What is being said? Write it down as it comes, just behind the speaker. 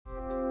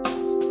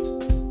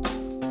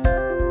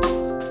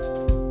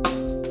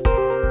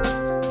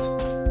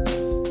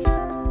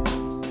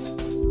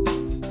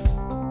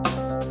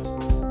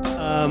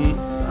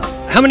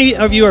How many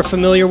of you are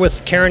familiar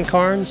with Karen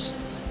Karnes?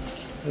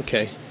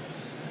 Okay.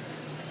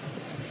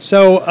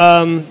 So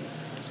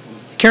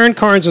Karen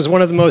Karnes was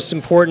one of the most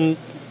important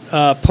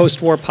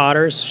post-war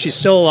potters. She's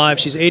still alive.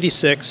 She's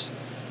 86,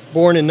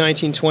 born in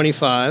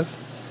 1925.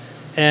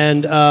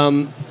 And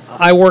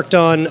I worked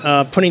on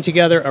putting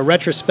together a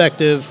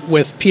retrospective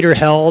with Peter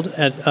Held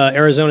at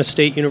Arizona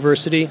State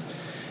University.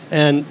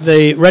 And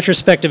the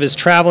retrospective is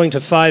traveling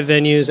to 5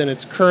 venues, and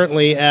it's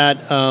currently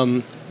at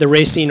the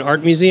Racine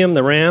Art Museum,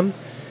 the RAM.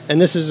 And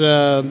this is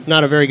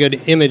not a very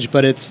good image,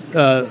 but it's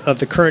of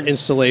the current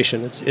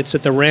installation. It's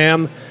at the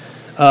RAM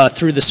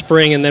through the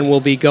spring, and then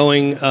we'll be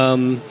going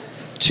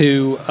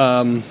to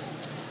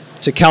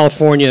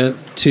California,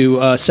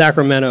 to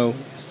Sacramento,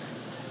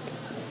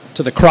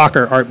 to the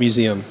Crocker Art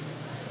Museum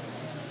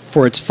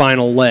for its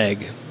final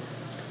leg.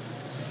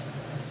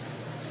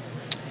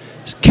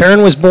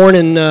 Karen was born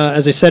in,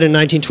 as I said, in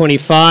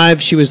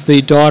 1925. She was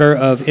the daughter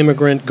of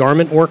immigrant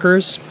garment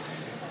workers.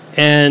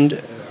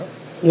 And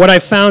what I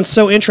found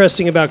so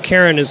interesting about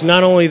Karen is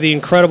not only the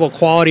incredible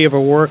quality of her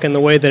work and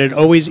the way that it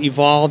always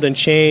evolved and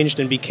changed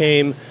and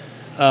became,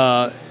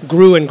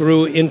 grew and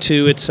grew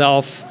into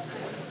itself,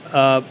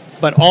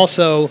 but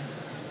also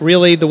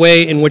really the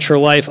way in which her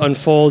life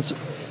unfolds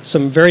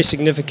some very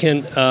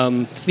significant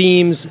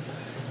themes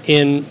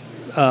in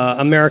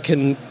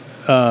American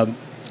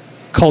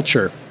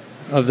culture.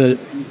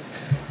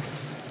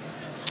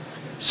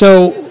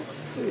 So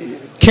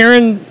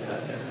Karen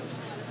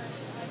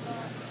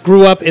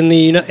grew up in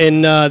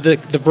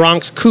the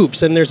Bronx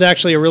Coops, and there's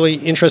actually a really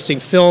interesting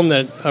film,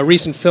 a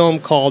recent film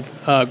called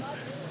At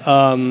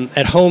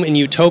Home in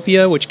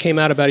Utopia, which came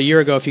out about a year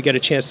ago, if you get a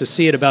chance to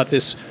see it, about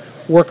this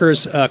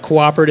workers'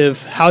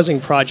 cooperative housing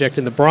project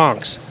in the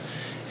Bronx.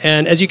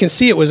 And as you can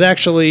see, it was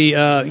actually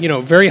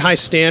very high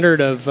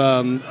standard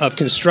of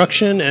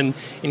construction, and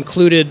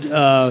included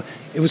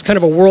it was kind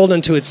of a world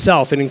unto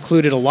itself. It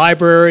included a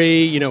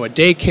library, a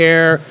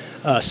daycare,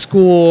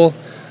 school,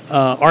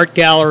 art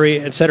gallery,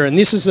 etc. And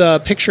this is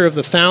a picture of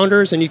the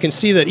founders, and you can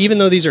see that even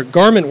though these are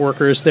garment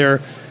workers, they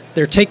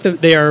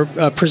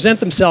present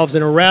themselves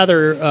in a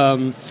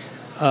rather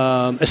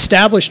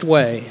established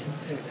way.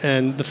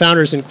 And the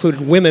founders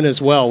included women as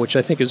well, which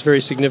I think is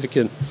very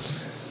significant.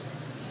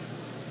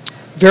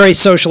 Very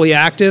socially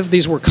active.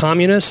 These were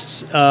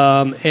communists,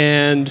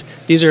 and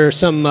these are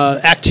some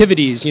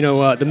activities.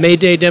 The May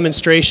Day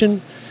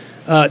demonstration.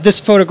 This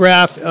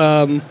photograph,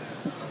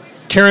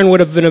 Karen would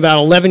have been about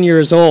 11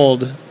 years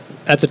old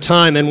at the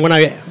time, and when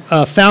I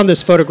found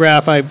this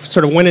photograph, I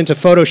sort of went into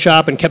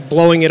Photoshop and kept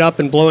blowing it up,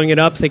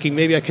 thinking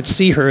maybe I could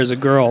see her as a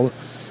girl,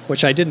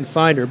 which I didn't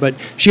find her. But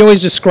she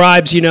always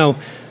describes,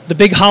 the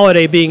big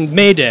holiday being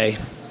May Day.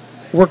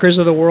 Workers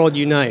of the world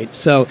unite.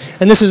 So,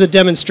 and this is a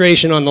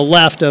demonstration on the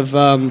left of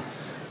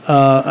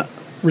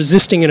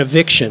resisting an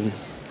eviction.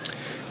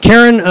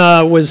 Karen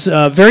was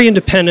very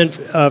independent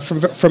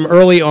from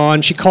early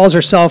on. She calls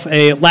herself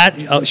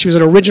she was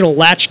an original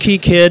latchkey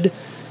kid.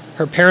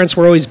 Her parents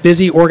were always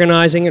busy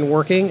organizing and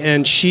working,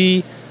 and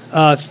she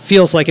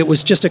feels like it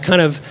was just a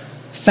kind of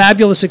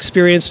fabulous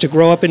experience to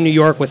grow up in New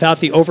York without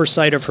the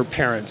oversight of her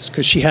parents,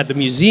 because she had the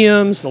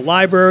museums, the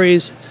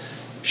libraries.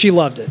 She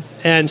loved it.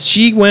 And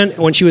she went,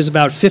 when she was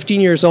about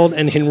 15 years old,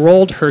 and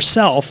enrolled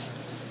herself,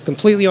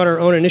 completely on her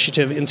own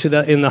initiative, in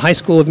the High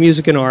School of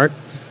Music and Art,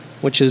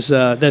 which is,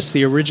 that's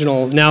the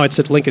original, now it's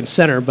at Lincoln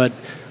Center, but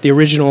the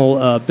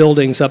original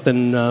buildings up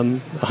in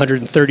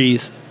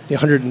 130th,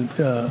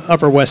 the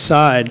Upper West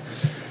Side,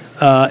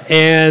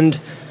 and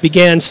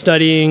began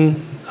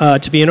studying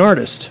to be an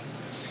artist.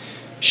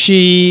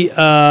 She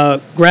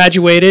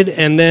graduated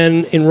and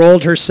then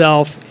enrolled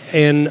herself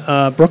in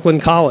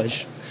Brooklyn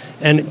College.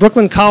 And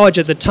Brooklyn College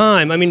at the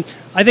time,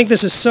 I think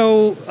this is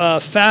so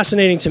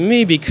fascinating to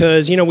me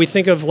because, we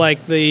think of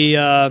like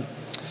the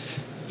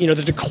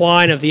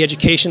decline of the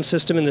education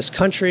system in this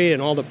country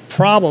and all the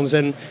problems.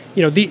 And,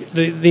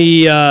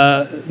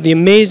 the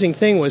amazing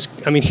thing was,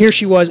 here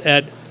she was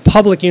at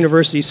public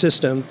university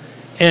system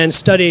and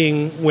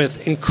studying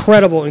with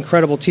incredible,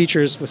 incredible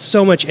teachers with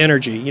so much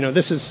energy.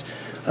 This is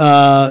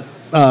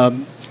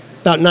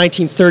about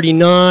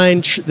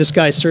 1939, this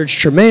guy, Serge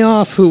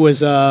Chermayeff, who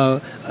was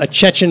a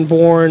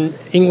Chechen-born,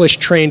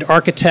 English-trained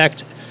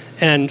architect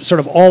and sort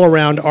of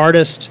all-around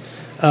artist,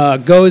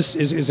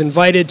 is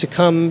invited to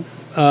come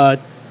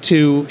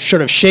to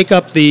sort of shake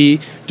up the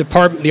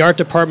art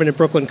department at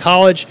Brooklyn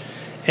College,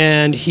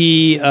 and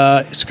he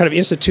kind of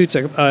institutes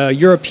a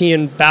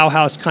European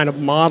Bauhaus kind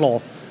of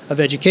model of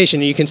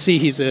education. And you can see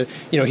he's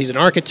an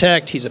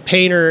architect, he's a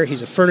painter,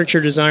 he's a furniture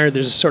designer.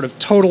 There's a sort of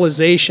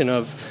totalization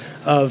of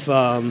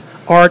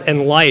art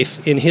and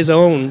life in his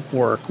own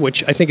work,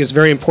 which I think is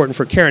very important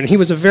for Karen. He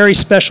was a very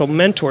special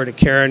mentor to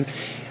Karen.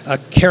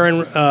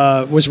 Karen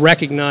was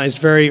recognized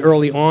very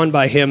early on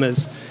by him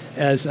as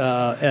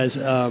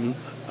a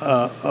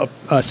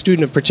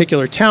student of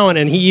particular talent,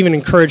 and he even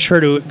encouraged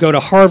her to go to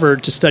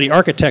Harvard to study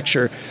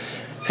architecture.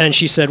 And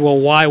she said, well,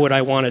 why would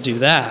I want to do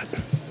that?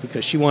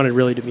 Because she wanted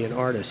really to be an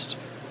artist.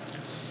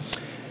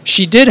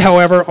 She did,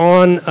 however,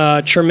 on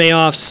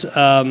Chermayeff's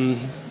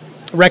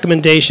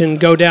recommendation,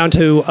 go down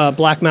to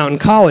Black Mountain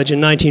College in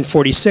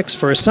 1946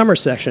 for a summer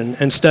session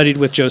and studied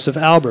with Joseph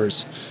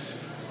Albers,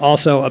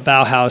 also a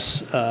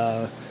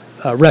Bauhaus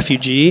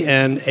refugee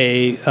and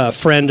a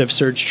friend of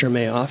Serge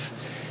Chermayoff.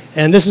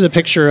 And this is a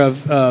picture of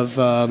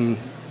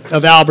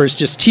Albers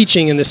just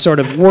teaching in this sort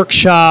of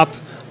workshop,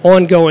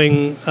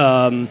 ongoing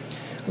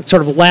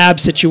sort of lab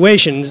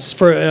situation. It's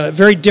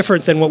very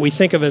different than what we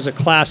think of as a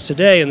class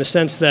today, in the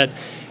sense that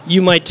you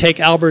might take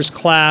Albers'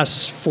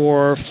 class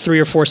for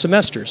 3 or 4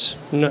 semesters.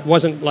 It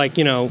wasn't like,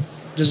 you know,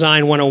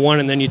 Design 101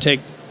 and then you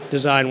take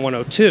Design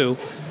 102.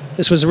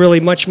 This was really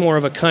much more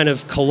of a kind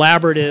of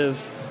collaborative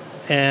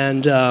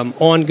and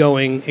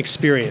ongoing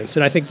experience.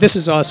 And I think this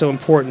is also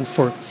important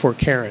for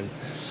Karen.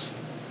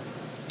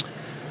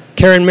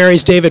 Karen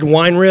marries David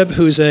Weinrib,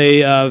 who's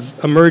a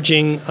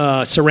emerging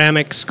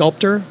ceramic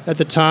sculptor at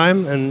the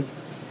time. And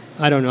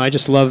I don't know, I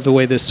just love the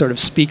way this sort of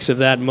speaks of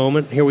that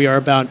moment. Here we are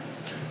about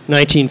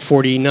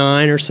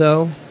 1949 or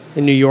so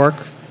in New York.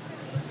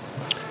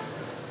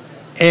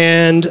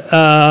 And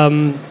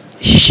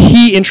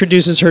he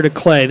introduces her to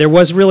clay. There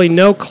was really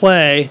no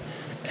clay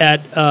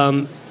at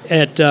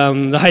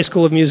the High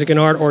School of Music and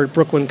Art or at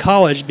Brooklyn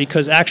College,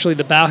 because actually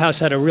the Bauhaus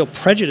had a real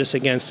prejudice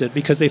against it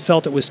because they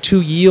felt it was too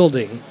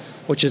yielding,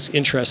 which is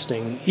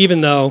interesting.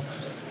 Even though,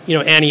 you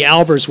know, Annie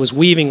Albers was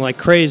weaving like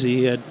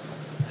crazy at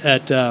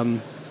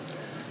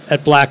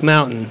Black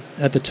Mountain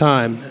at the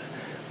time.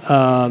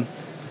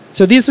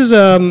 So this is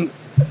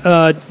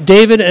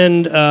David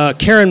and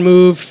Karen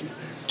moved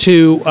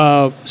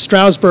to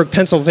Stroudsburg,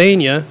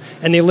 Pennsylvania,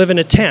 and they live in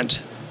a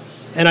tent.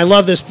 And I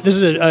love this.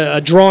 This is a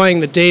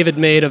drawing that David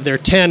made of their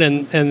tent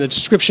and the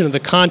description of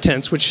the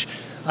contents, which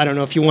I don't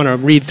know if you want to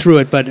read through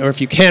it, or if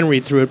you can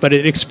read through it, but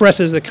it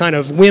expresses the kind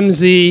of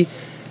whimsy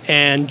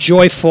and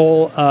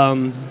joyful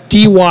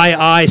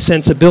DIY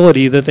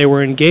sensibility that they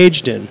were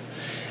engaged in.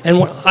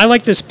 And I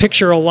like this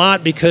picture a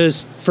lot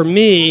because, for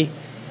me,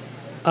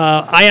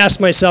 I ask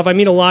myself, I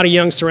meet a lot of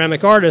young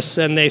ceramic artists,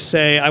 and they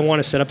say, I want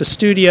to set up a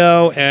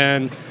studio,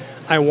 and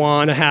I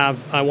want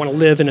to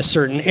live in a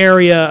certain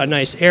area, a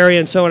nice area,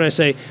 and so on. I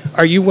say,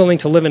 are you willing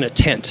to live in a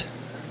tent?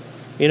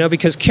 You know,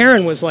 because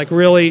Karen was like, it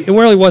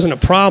really wasn't a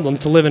problem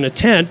to live in a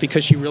tent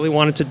because she really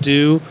wanted to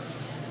do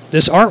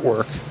this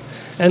artwork.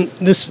 And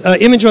this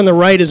image on the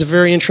right is a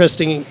very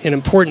interesting and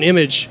important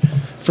image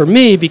for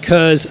me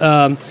because,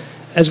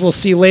 as we'll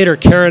see later,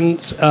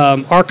 Karen's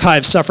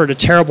archive suffered a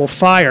terrible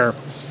fire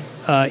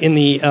in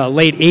the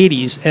late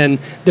 80s, and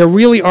there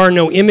really are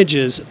no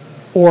images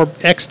or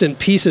extant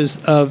pieces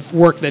of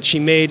work that she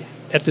made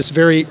at this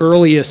very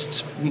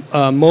earliest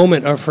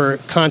moment of her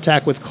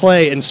contact with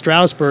clay in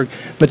Stroudsburg,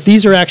 but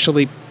these are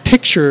actually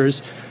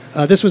pictures.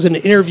 This was an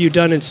interview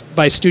done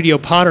by Studio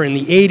Potter in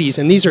the 80s,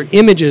 and these are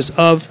images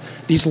of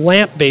these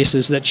lamp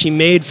bases that she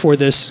made for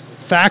this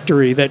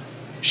factory that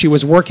she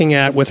was working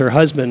at with her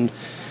husband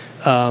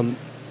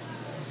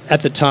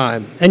at the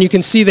time. And you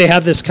can see they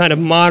have this kind of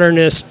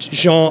modernist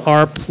Jean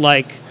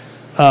Arp-like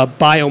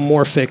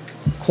biomorphic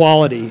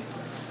quality,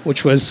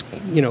 which was,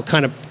 you know,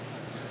 kind of,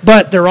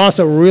 but they're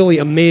also really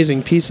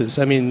amazing pieces.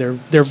 I mean,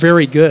 they're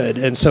very good.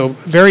 And so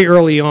very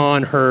early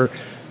on, her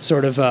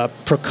sort of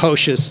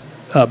precocious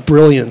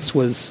brilliance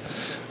was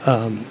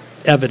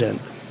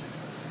evident.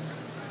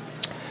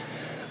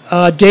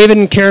 David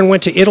and Karen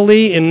went to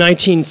Italy in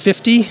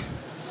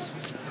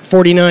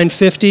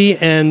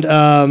 1949-50,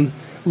 and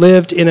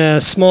lived in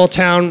a small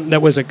town that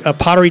was a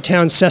pottery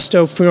town,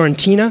 Sesto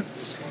Fiorentina.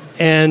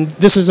 And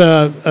this is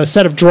a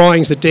set of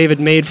drawings that David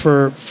made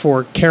for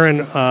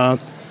Karen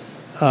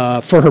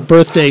for her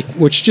birthday,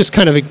 which just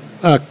kind of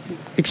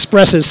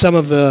expresses some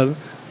of the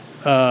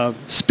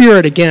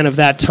spirit, again, of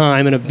that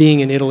time and of being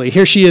in Italy.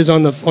 Here she is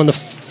on the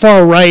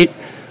far right,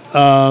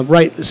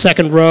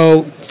 second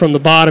row from the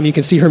bottom. You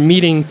can see her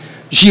meeting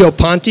Gio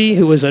Ponti,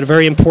 who was a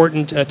very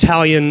important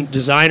Italian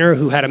designer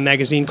who had a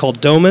magazine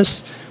called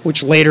Domus,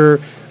 which later,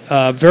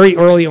 very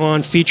early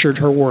on, featured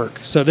her work.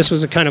 So this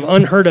was a kind of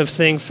unheard of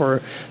thing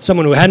for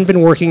someone who hadn't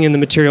been working in the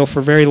material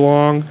for very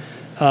long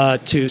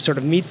to sort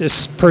of meet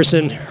this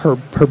person, her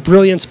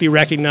brilliance be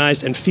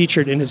recognized and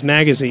featured in his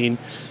magazine.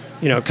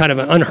 You know, kind of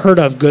an unheard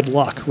of good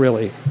luck,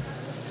 really.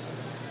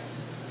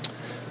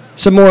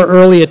 Some more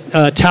early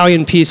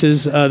Italian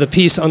pieces. The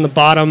piece on the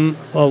bottom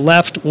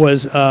left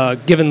was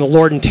given the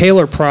Lord and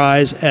Taylor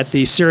Prize at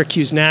the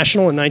Syracuse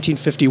National in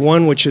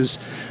 1951, which is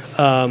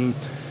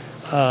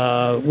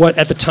what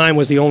at the time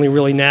was the only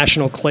really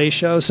national clay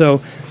show. So,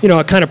 you know,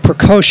 a kind of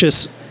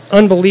precocious,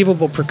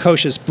 unbelievable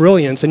precocious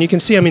brilliance. And you can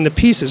see, I mean, the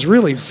piece is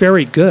really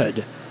very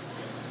good.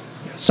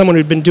 Someone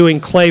who'd been doing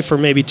clay for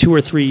maybe 2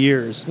 or 3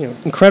 years. You know,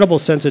 incredible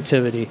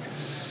sensitivity.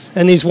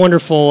 And these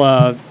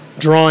wonderful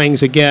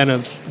drawings, again,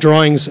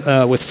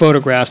 with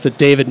photographs that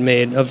David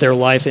made of their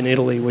life in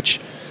Italy, which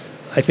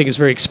I think is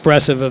very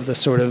expressive of the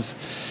sort of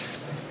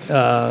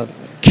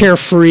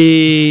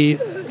carefree,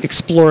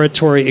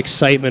 exploratory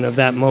excitement of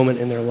that moment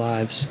in their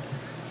lives.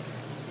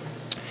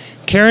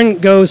 Karen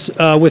goes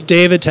with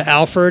David to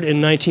Alfred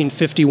in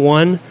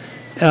 1951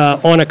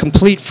 on a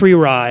complete free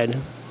ride.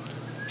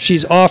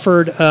 She's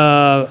offered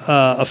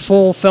a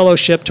full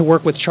fellowship to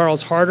work with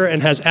Charles Harder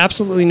and has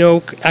absolutely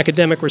no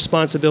academic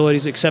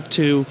responsibilities except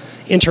to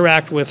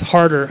interact with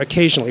Harder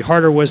occasionally.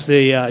 Harder was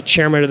the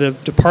chairman of the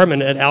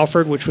department at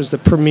Alfred, which was the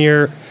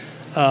premier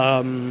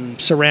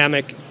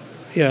ceramic,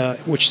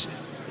 which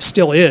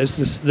still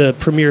is the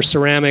premier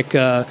ceramic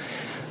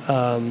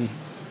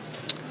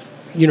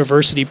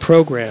university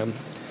program.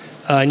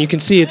 And you can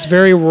see it's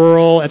very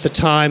rural at the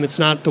time. It's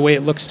not the way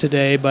it looks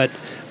today, but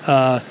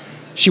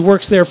she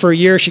works there for a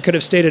year. She could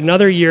have stayed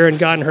another year and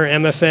gotten her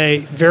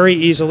MFA very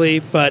easily,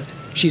 but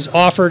she's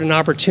offered an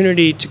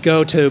opportunity to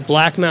go to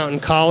Black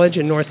Mountain College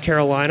in North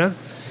Carolina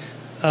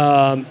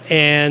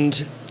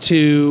and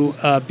to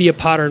be a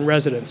Potter in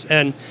residence.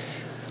 And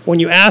when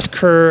you ask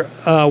her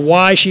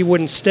why she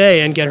wouldn't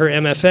stay and get her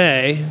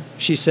MFA,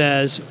 she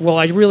says, well,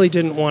 I really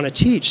didn't want to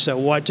teach, so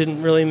what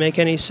didn't really make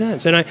any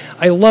sense? And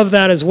I love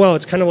that as well.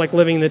 It's kind of like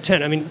living in the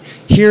tent. I mean,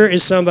 here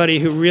is somebody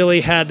who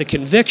really had the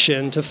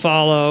conviction to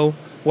follow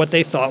what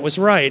they thought was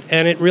right,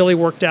 and it really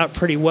worked out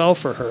pretty well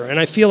for her. And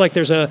I feel like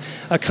there's a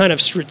kind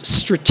of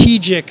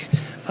strategic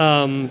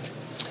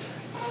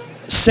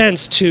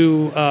sense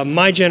to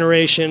my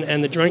generation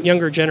and the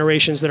younger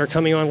generations that are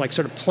coming on, like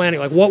sort of planning,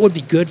 like what would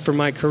be good for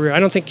my career. I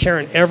don't think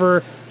Karen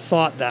ever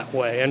thought that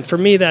way, and for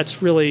me,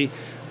 that's really,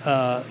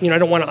 I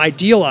don't want to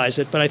idealize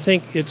it, but I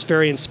think it's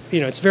very,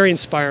 it's very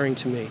inspiring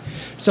to me.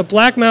 So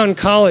Black Mountain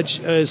College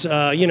is,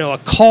 a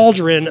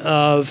cauldron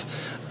of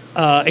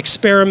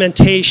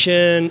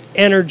experimentation,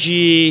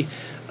 energy,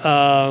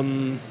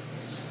 black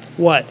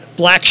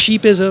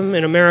sheepism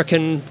in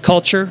American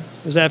culture.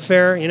 Is that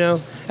fair?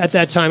 At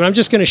that time. I'm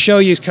just going to show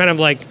you kind of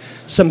like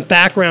some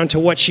background to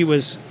what she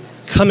was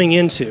coming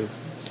into.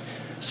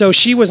 So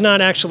she was not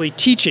actually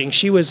teaching.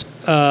 She and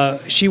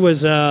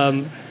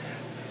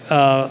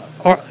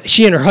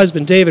her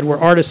husband David were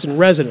artists in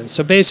residence.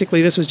 So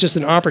basically, this was just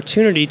an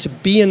opportunity to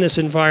be in this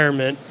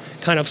environment,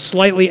 kind of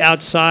slightly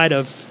outside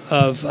of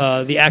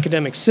the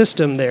academic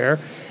system there,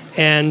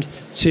 and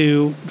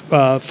to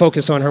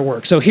focus on her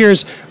work. So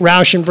here's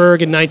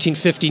Rauschenberg in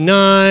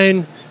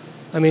 1959.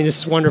 I mean,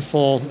 it's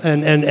wonderful.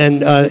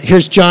 And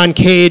here's John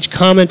Cage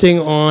commenting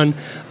on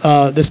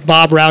this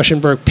Bob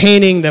Rauschenberg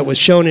painting that was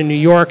shown in New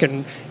York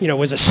and,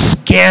 was a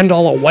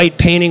scandal, a white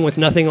painting with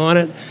nothing on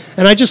it.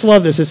 And I just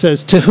love this. It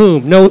says, to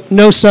whom?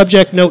 No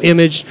subject, no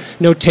image,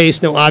 no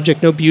taste, no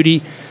object, no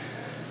beauty,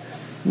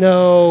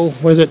 no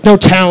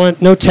talent,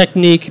 no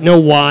technique, no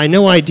why,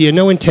 no idea,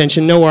 no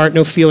intention, no art,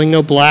 no feeling,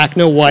 no black,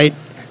 no white,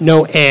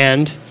 no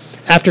and.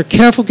 After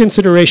careful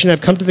consideration,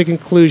 I've come to the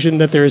conclusion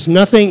that there is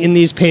nothing in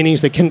these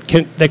paintings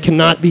that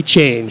cannot be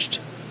changed.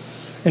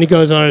 And he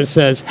goes on and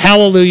says,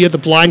 hallelujah, the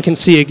blind can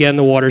see again,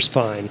 the water's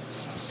fine.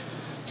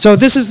 So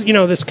this is,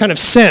 this kind of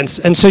sense.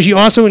 And so she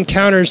also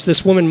encounters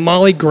this woman,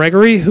 Molly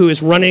Gregory, who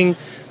is running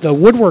the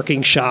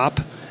woodworking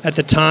shop at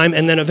the time,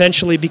 and then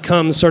eventually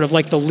becomes sort of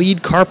like the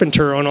lead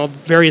carpenter on all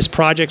various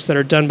projects that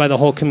are done by the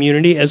whole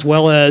community, as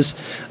well as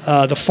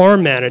the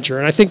farm manager.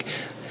 And I think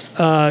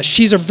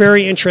she's a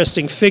very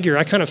interesting figure.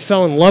 I kind of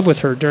fell in love with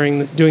her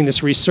doing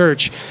this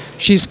research.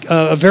 She's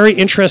a very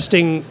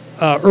interesting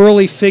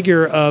early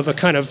figure of a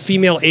kind of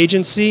female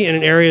agency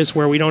in areas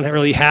where we don't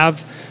really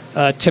have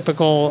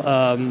typical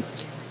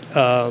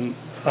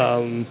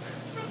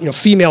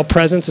female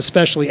presence,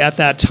 especially at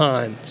that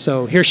time.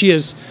 So here she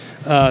is,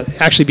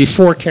 actually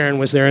before Karen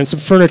was there, and some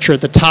furniture at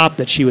the top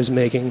that she was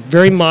making.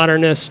 Very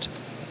modernist.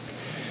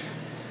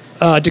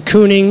 De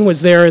Kooning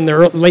was there in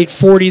the late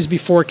 40s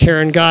before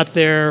Karen got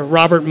there.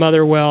 Robert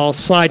Motherwell,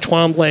 Cy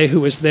Twombly, who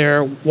was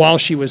there while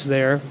she was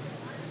there.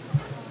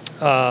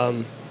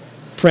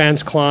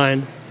 Franz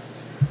Klein.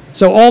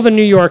 So all the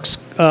New York's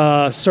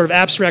sort of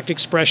abstract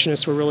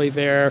expressionists were really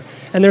there.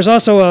 And there's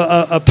also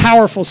a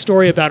powerful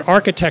story about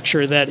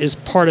architecture that is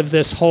part of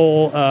this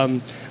whole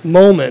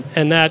moment,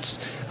 and that's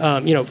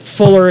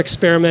Fuller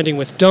experimenting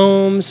with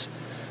domes.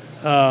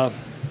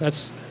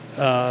 That's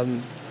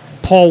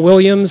Paul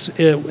Williams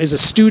is a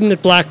student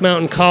at Black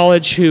Mountain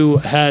College who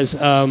has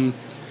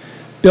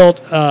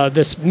built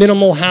this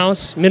minimum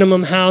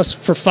house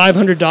for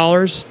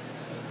 $500,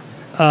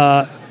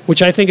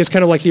 which I think is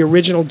kind of like the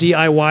original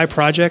DIY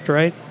project,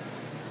 right?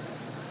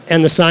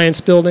 And the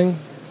science building.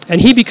 And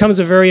he becomes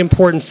a very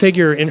important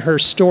figure in her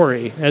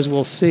story, as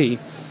we'll see.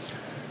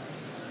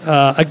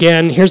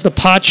 Again, here's the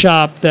pot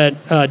shop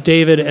that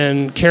David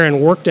and Karen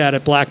worked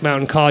at Black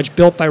Mountain College,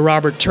 built by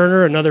Robert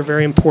Turner, another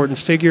very important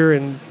figure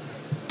in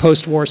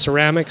post-war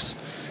ceramics,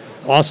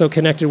 also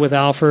connected with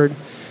Alfred.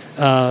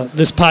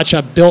 This pot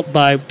shop built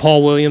by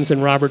Paul Williams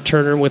and Robert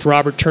Turner with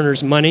Robert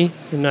Turner's money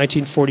in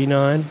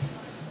 1949.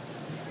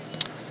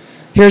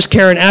 Here's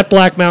Karen at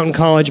Black Mountain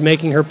College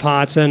making her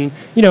pots, and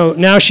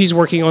now she's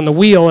working on the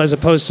wheel as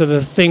opposed to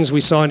the things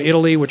we saw in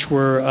Italy, which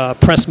were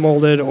press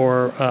molded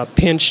or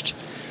pinched.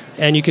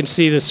 And you can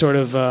see this sort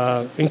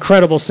of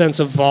incredible sense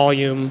of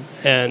volume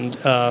and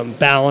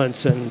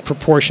balance and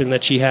proportion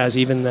that she has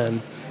even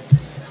then.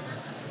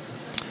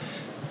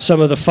 Some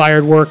of the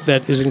fired work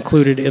that is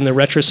included in the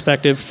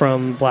retrospective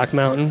from Black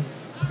Mountain.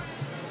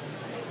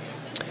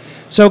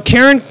 So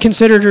Karen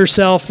considered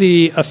herself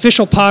the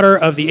official potter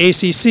of the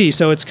ACC,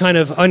 so it's kind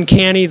of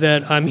uncanny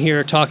that I'm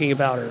here talking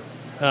about her.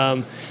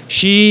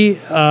 She,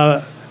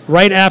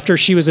 right after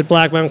she was at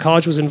Black Mountain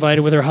College, was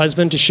invited with her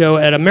husband to show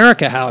at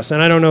America House.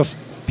 And I don't know if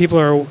people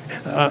are...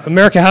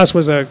 America House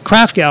was a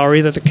craft gallery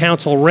that the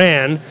council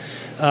ran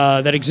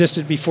that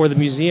existed before the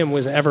museum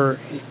was ever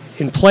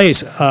in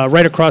place,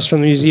 right across from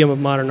the Museum of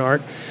Modern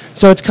Art.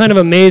 So it's kind of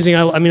amazing.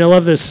 I mean, I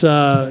love this,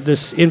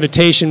 this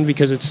invitation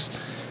because it's,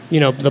 you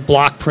know, the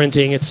block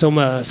printing. It's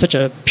such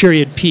a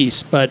period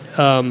piece. But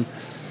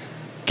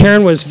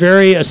Karen was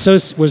really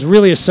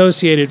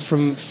associated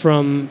from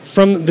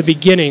the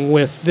beginning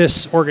with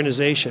this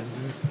organization.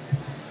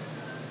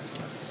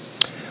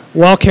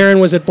 While Karen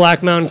was at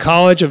Black Mountain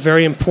College, a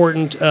very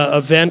important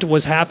event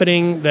was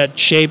happening that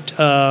shaped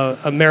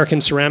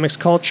American ceramics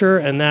culture,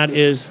 and that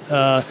is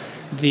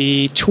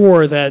the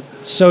tour that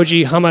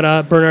Soji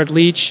Hamada, Bernard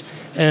Leach,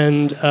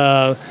 and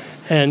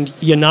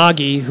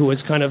Yanagi, who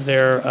was kind of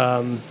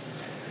the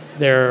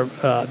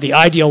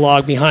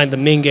ideologue behind the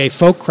Mingei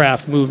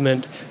folkcraft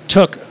movement,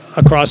 took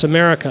across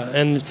America.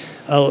 And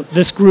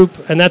this group,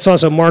 and that's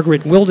also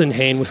Margaret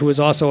Wildenhain, who was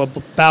also a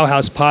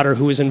Bauhaus potter,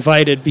 who was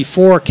invited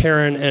before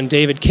Karen and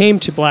David came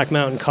to Black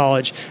Mountain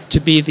College to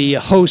be the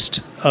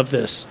host of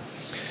this.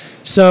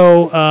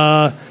 So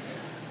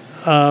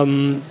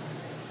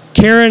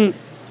Karen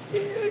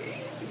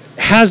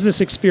has this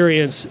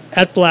experience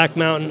at Black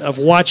Mountain of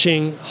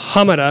watching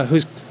Hamada,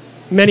 who's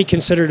many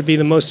consider to be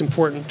the most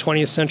important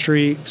 20th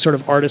century sort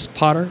of artist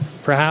potter,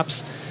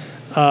 perhaps,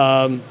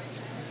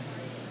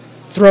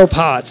 throw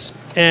pots.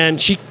 And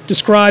she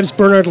describes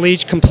Bernard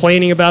Leach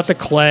complaining about the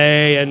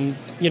clay and,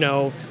 you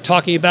know,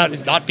 talking about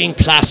it not being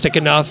plastic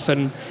enough,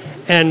 and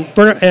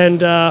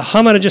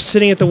Hamada just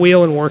sitting at the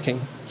wheel and working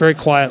very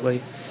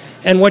quietly.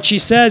 And what she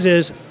says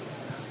is,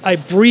 I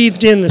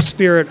breathed in the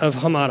spirit of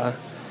Hamada.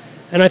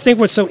 And I think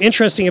what's so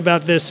interesting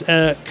about this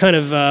kind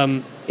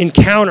of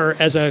encounter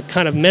as a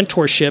kind of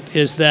mentorship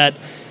is that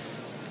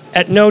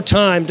at no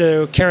time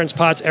do Karen's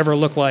pots ever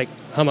look like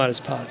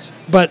Hamada's pots.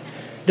 But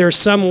there's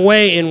some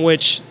way in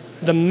which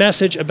the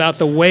message about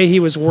the way he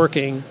was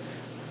working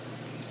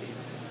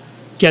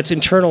gets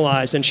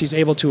internalized, and she's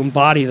able to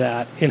embody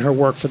that in her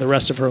work for the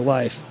rest of her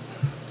life.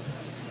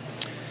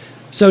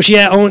 So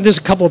there's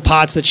a couple of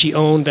pots that she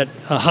owned that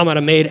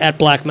Hamada made at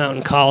Black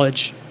Mountain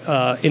College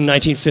in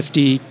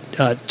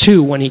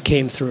 1952 when he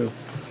came through.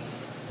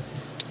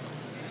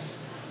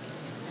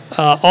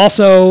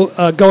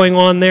 Also going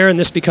on there, and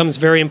this becomes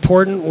very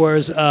important,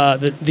 was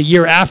the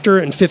year after,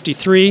 in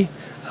 '53,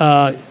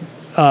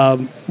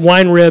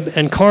 Weinrib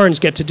and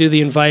Karnes get to do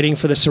the inviting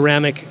for the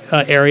ceramic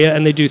area,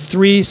 and they do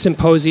 3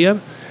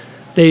 symposia.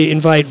 They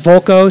invite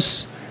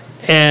Volkos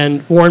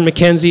and Warren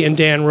McKenzie and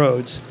Dan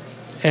Rhodes.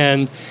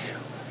 And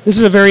this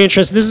is a very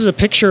interesting, this is a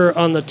picture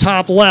on the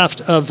top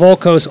left of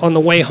Volkos on the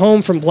way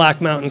home from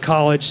Black Mountain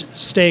College,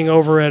 staying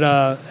over at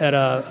a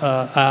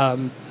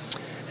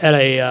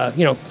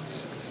you know,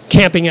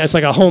 camping. It's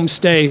like a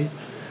homestay,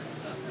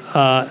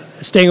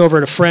 staying over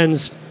at a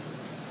friend's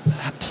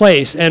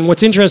place. And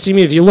what's interesting to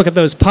me, if you look at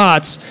those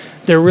pots,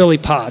 they're really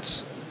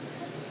pots.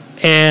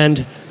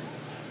 And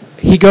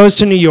he goes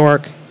to New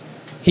York.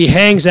 He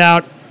hangs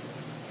out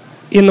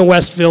in the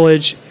West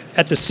Village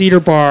at the Cedar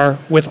Bar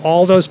with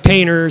all those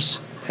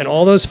painters and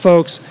all those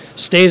folks,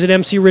 stays at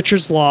MC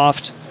Richards'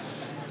 loft,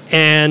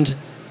 and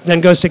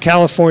then goes to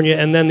California,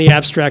 and then the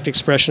abstract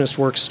expressionist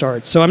work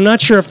starts. So I'm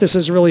not sure if this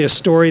is really a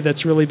story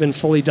that's really been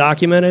fully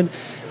documented,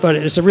 but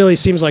it really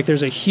seems like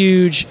there's a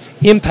huge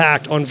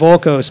impact on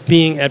Volkos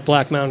being at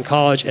Black Mountain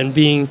College and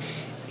being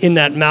in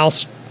that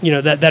mouse, you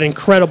know, that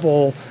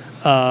incredible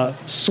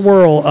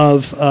swirl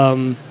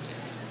of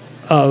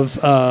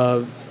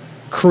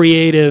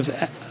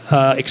creative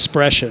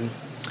expression.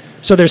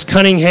 So there's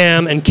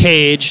Cunningham and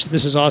Cage.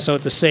 This is also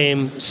at the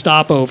same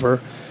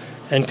stopover,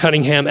 and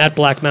Cunningham at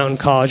Black Mountain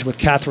College with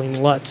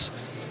Catherine Lutz.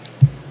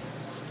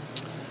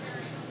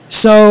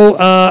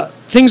 So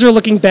things are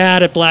looking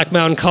bad at Black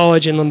Mountain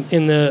College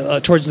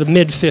towards the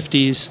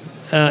mid-50s.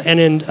 And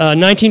in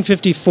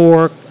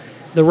 1954,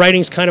 the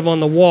writing's kind of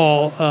on the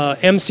wall.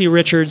 MC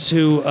Richards,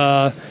 who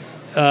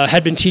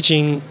had been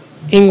teaching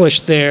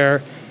English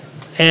there,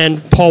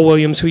 and Paul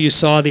Williams, who you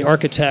saw, the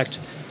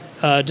architect,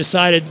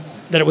 decided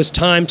that it was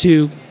time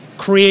to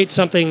create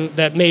something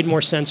that made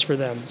more sense for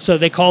them. So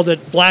they called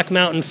it Black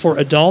Mountain for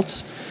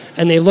Adults,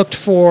 and they looked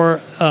for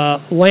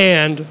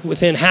land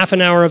within half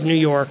an hour of New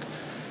York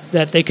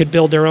that they could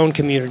build their own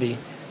community.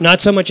 Not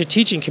so much a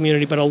teaching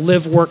community, but a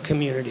live-work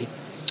community.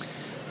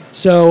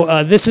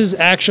 So this is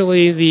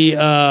actually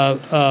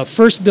the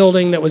first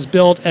building that was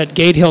built at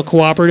Gate Hill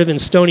Cooperative in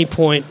Stony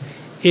Point,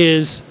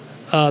 is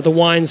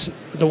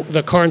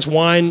the Karnes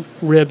Wine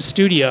Rib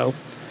Studio.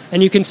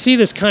 And you can see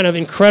this kind of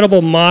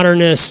incredible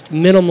modernist,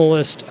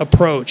 minimalist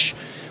approach,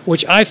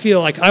 which I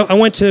feel like I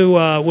went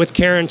to with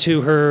Karen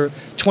to her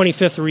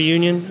 25th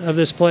reunion of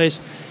this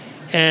place,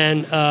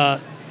 and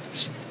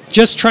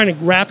just trying to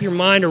wrap your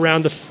mind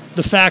around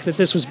the fact that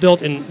this was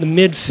built in the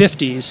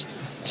mid-50s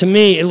to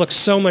me, it looks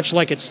so much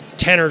like it's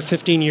 10 or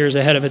 15 years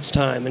ahead of its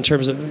time in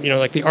terms of,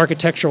 like the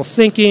architectural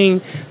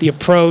thinking, the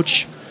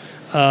approach.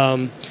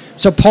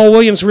 So Paul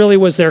Williams really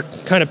was their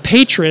kind of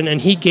patron,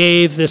 and he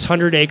gave this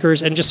 100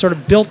 acres and just sort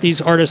of built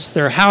these artists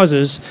their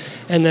houses,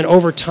 and then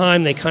over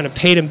time they kind of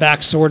paid him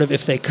back sort of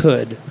if they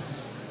could.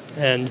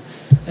 And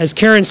as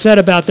Karen said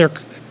about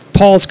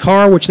Paul's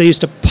car, which they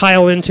used to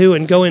pile into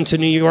and go into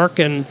New York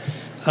and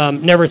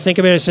never think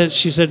about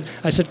it.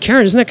 I said,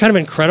 Karen, isn't that kind of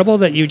incredible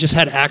that you just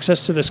had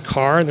access to this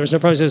car and there was no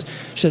problem?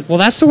 She said, well,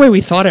 that's the way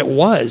we thought it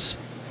was,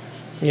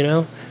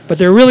 But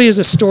there really is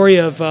a story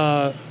of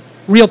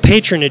real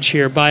patronage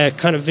here by a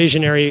kind of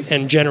visionary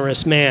and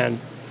generous man.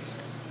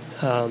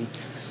 So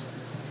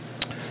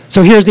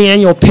here's the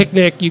annual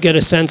picnic. You get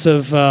a sense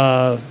of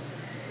the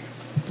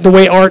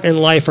way art and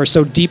life are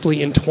so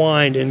deeply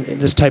entwined in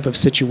this type of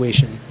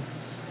situation.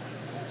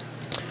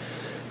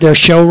 Their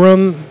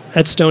showroom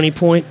at Stony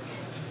Point.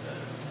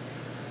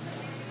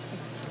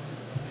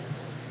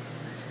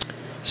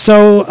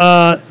 So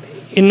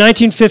in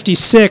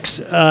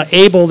 1956,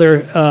 Abel,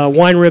 their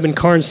Weinrib and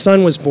Karnes'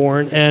 son, was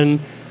born,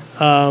 and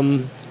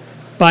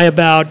by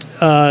about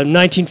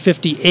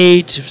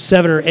 1958,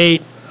 7 or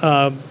 8,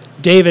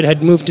 David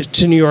had moved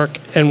to New York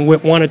and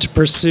wanted to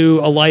pursue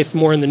a life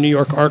more in the New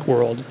York art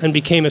world, and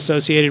became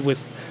associated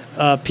with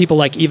people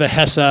like Eva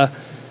Hesse,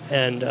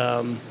 and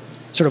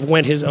sort of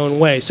went his own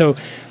way. So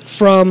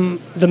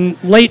from the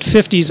late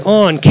 50s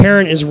on,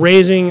 Karen is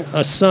raising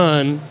a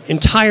son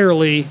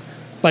entirely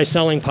by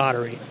selling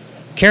pottery.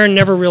 Karen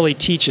never really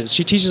teaches.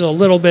 She teaches a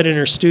little bit in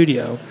her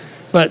studio.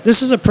 But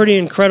this is a pretty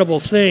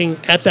incredible thing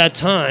at that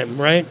time,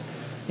 right?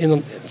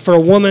 For a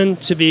woman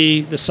to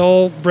be the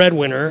sole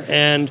breadwinner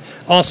and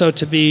also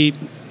to be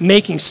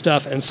making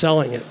stuff and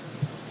selling it.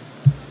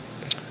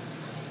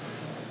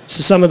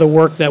 So some of the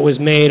work that was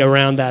made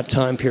around that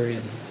time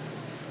period.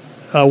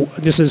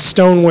 This is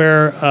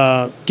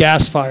stoneware,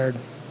 gas-fired.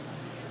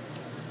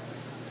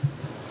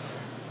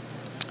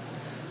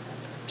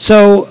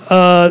 So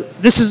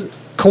this is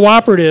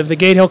cooperative. The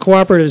Gate Hill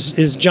Cooperative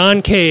is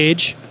John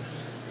Cage.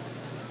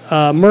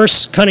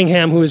 Merce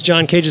Cunningham, who was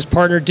John Cage's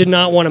partner, did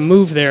not want to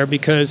move there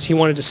because he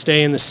wanted to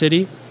stay in the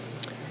city.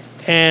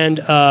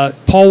 And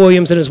Paul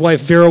Williams and his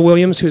wife Vera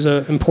Williams, who's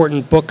an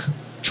important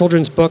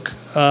children's book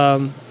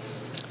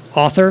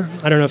author.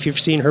 I don't know if you've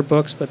seen her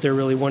books, but they're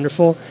really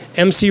wonderful.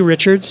 M.C.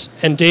 Richards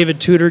and David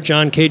Tudor,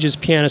 John Cage's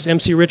pianist.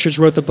 M.C. Richards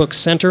wrote the book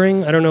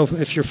Centering. I don't know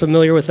if you're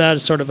familiar with that.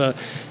 It's sort of a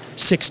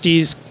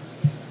 60s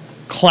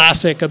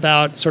classic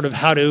about sort of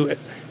how to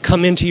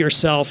come into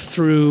yourself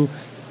through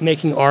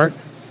making art.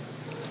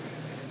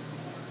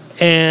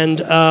 And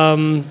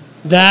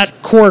that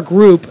core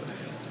group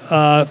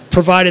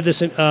provided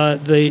this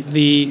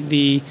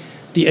the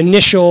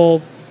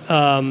initial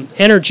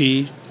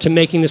energy to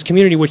making this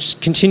community, which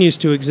continues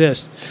to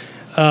exist.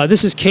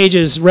 This is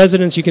Cage's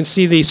residence. You can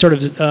see the sort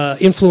of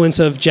influence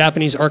of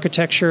Japanese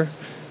architecture.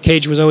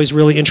 Cage was always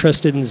really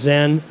interested in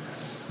Zen.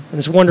 And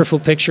this wonderful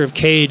picture of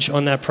Cage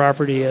on that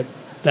property at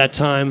that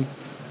time,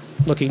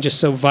 looking just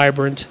so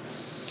vibrant.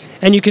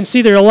 And you can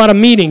see there are a lot of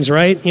meetings,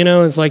 right?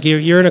 It's like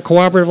you're in a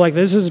cooperative like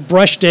this. This is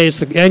brush day. It's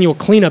the annual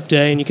cleanup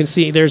day. And you can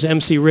see there's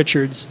M.C.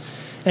 Richards.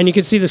 And you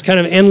can see this kind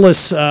of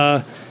endless,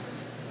 or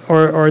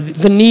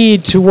the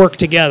need to work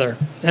together.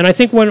 And I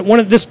think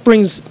this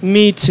brings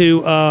me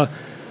to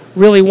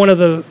really one of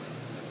the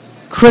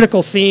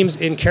critical themes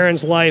in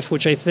Karen's life,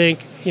 which I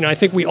think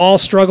we all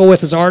struggle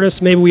with as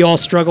artists. Maybe we all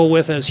struggle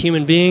with as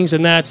human beings.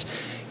 And that's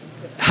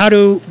how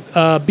to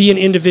be an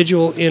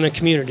individual in a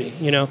community,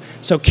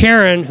 So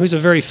Karen, who's a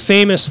very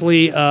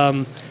famously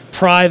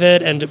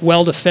private and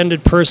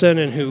well-defended person,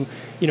 and who,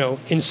 in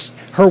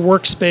her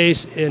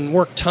workspace, in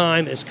work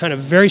time, is kind of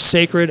very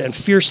sacred and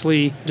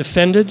fiercely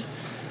defended,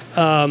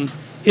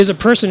 is a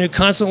person who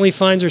constantly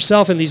finds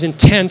herself in these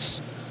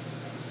intense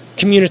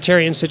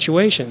communitarian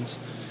situations.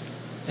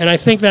 And I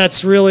think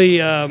that's really,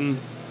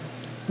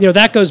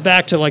 that goes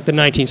back to like the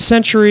 19th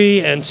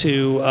century and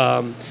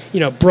to,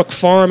 Brook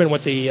Farm and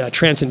what the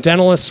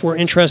Transcendentalists were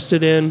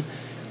interested in,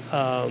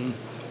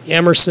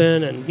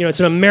 Emerson, and, it's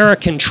an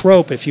American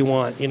trope, if you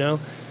want, and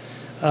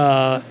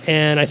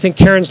I think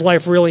Karen's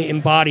life really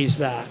embodies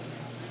that.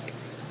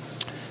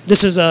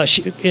 This is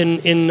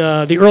in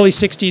the early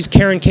 60s,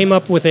 Karen came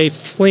up with a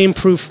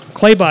flame-proof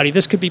clay body.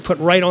 This could be put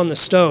right on the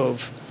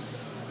stove,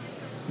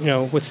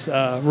 with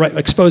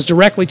exposed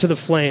directly to the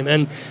flame.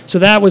 And so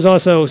that was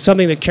also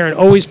something that Karen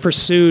always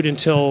pursued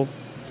until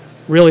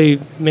really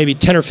maybe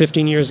 10 or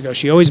 15 years ago.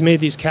 She always made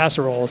these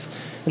casseroles,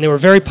 and they were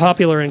very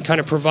popular and kind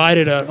of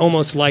provided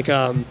almost like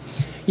her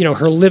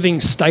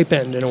living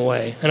stipend in a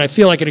way. And I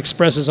feel like it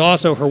expresses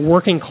also her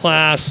working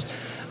class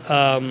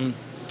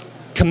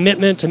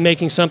commitment to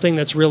making something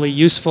that's really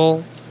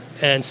useful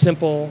and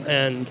simple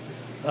and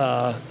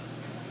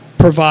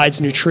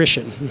provides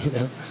nutrition.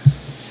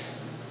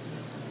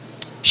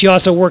 She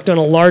also worked on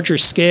a larger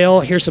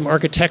scale. Here's some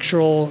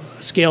architectural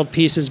scaled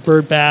pieces,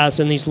 bird baths,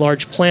 and these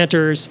large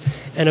planters.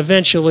 And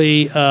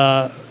eventually,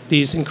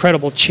 these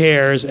incredible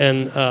chairs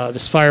and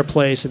this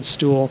fireplace and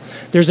stool.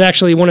 There's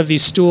actually one of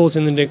these stools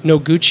in the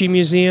Noguchi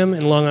Museum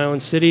in Long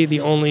Island City,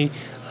 the only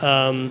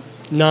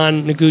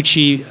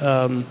non-Noguchi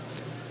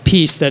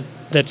piece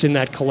that's in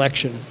that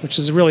collection, which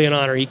is really an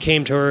honor. He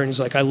came to her and he's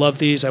like, "I love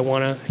these. I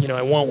want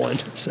one."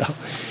 So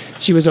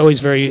she was always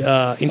very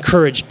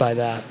encouraged by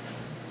that.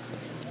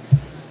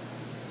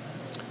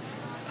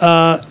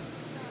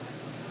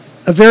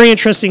 A very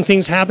interesting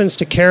thing happens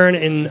to Karen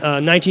in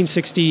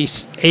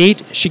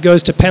 1968. She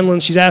goes to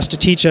Penland. She's asked to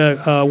teach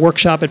a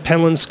workshop at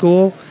Penland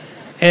School,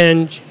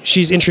 and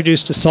she's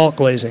introduced to salt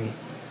glazing.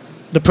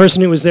 The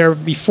person who was there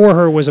before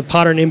her was a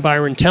potter named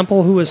Byron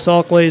Temple, who was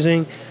salt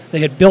glazing. They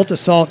had built a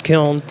salt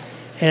kiln,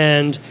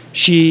 and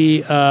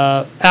she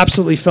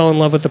absolutely fell in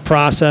love with the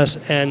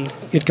process, and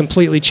it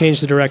completely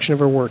changed the direction of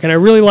her work. And I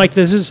really like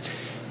this.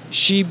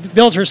 She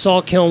built her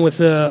salt kiln with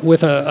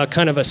a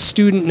kind of a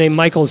student named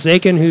Michael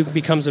Zakin, who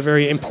becomes a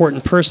very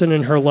important person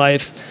in her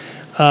life.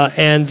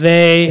 And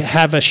they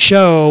have a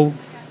show,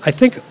 I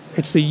think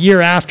it's the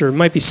year after, it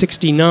might be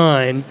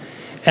 69,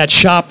 at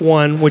Shop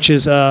One, which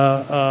is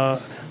a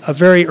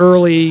very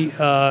early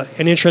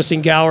and interesting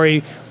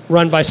gallery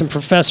run by some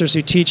professors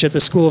who teach at the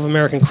School of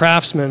American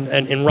Craftsmen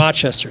in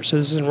Rochester. So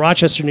this is in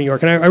Rochester, New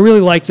York. And I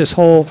really like this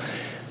whole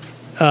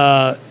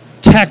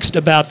text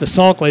about the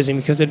salt glazing,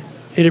 because it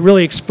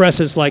really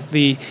expresses like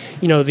the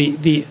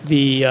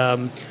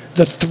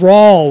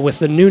thrall with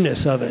the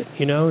newness of it.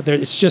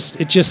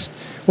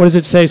 What does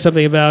it say?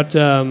 Something about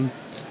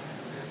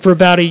for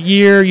about a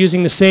year,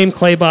 using the same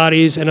clay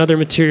bodies and other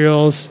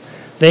materials,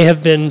 they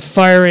have been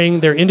firing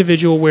their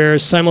individual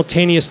wares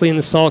simultaneously in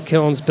the salt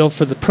kilns built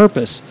for the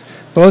purpose.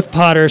 Both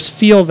potters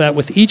feel that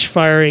with each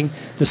firing,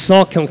 the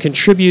salt kiln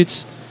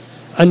contributes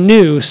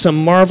anew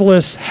some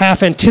marvelous,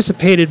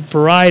 half-anticipated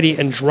variety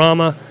and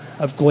drama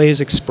of glaze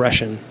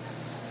expression.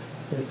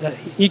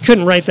 You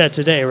couldn't write that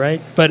today,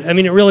 right? But I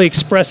mean, it really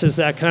expresses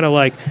that kind of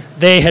like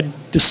they had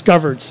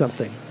discovered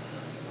something.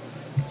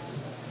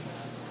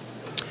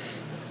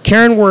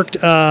 Karen worked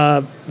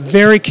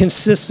very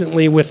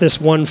consistently with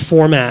this one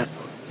format,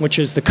 which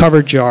is the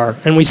covered jar.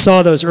 And we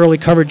saw those early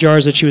covered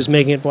jars that she was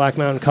making at Black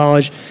Mountain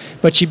College.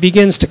 But she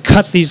begins to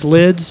cut these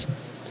lids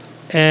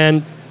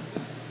and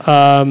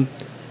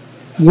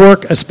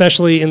work,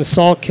 especially in the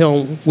salt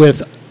kiln,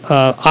 with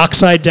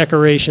oxide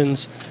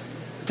decorations,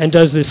 and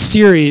does this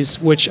series,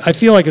 which I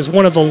feel like is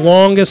one of the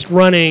longest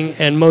running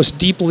and most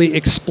deeply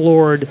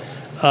explored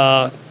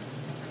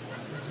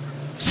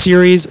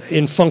series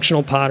in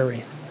functional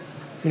pottery.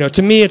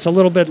 To me, it's a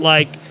little bit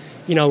like,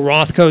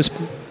 Rothko's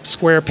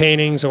square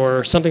paintings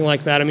or something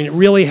like that. I mean, it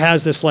really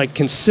has this like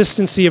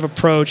consistency of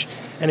approach,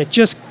 and it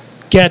just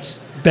gets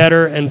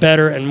better and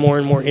better and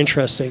more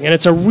interesting. And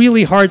it's a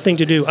really hard thing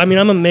to do. I mean,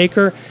 I'm a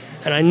maker,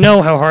 and I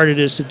know how hard it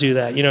is to do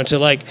that.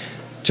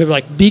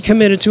 To be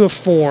committed to a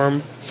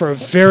form for a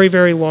very,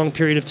 very long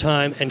period of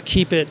time and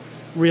keep it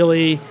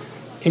really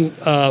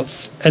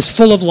as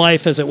full of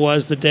life as it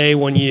was the day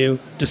when you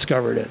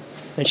discovered it.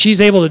 And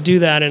she's able to do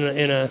that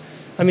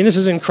I mean, this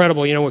is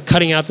incredible. We're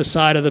cutting out the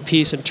side of the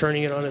piece and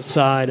turning it on its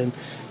side. And,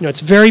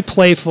 it's very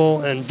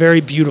playful and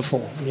very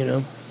beautiful,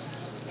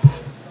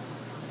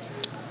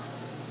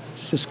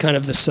 It's just kind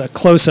of this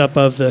close-up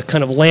of the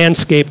kind of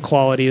landscape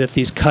quality that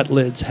these cut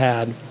lids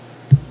have.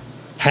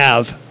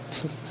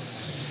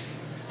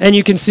 And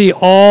you can see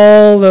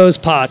all those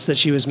pots that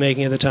she was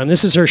making at the time.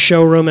 This is her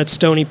showroom at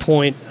Stony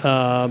Point,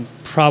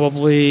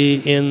 probably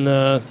in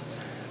the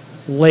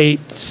late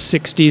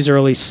 60s,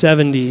 early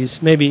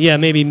 70s,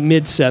 maybe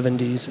mid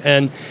 70s.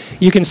 And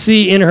you can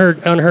see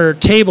on her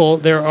table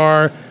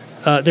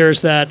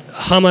there's that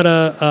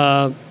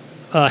Hamada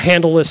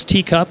handleless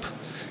teacup,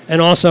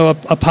 and also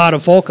a pot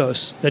of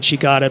Volkos that she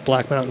got at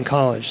Black Mountain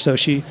College. So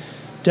she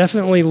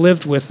definitely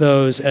lived with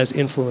those as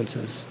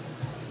influences.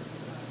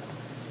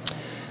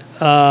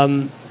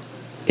 In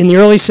the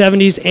early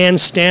 70s, Anne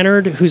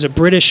Stannard, who's a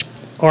British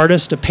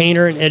artist, a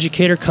painter, and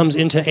educator, comes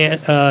into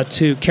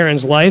to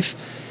Karen's life.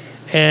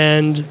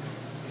 And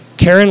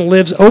Karen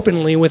lives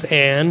openly with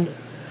Anne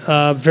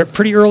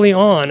pretty early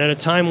on, at a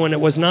time when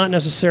it was not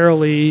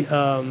necessarily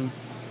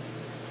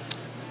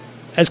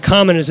as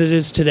common as it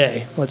is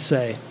today, let's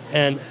say.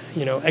 And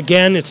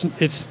again,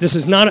 this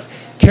is not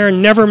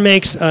Karen never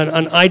makes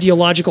an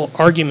ideological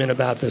argument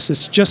about this.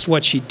 It's just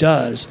what she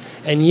does,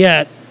 and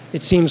yet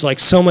it seems like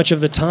so much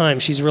of the time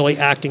she's really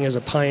acting as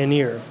a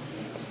pioneer.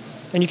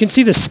 And you can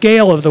see the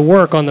scale of the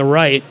work on the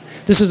right.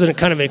 This is a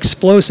kind of an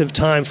explosive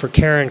time for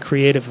Karen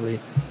creatively.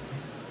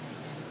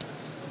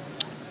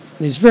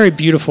 These very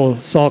beautiful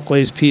salt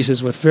glazed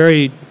pieces with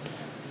very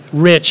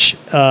rich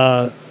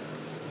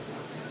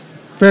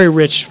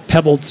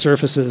pebbled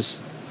surfaces,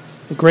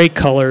 great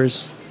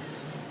colors,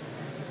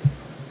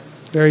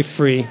 very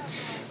free.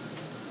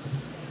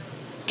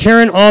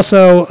 Karen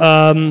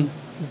also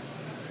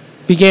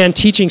began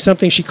teaching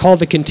something she called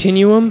the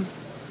continuum,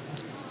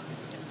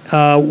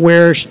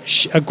 where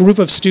a group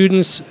of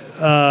students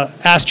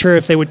asked her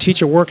if they would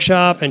teach a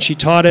workshop, and she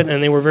taught it,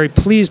 and they were very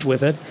pleased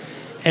with it.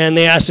 And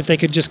they asked if they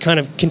could just kind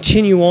of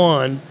continue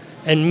on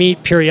and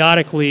meet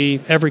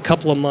periodically every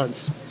couple of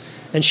months.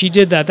 And she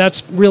did that.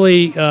 That's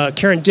really,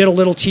 Karen did a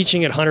little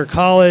teaching at Hunter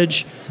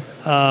College,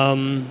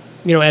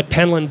 at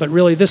Penland, but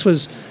really this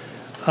was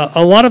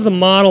a lot of the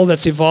model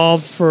that's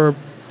evolved for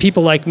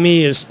people like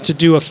me is to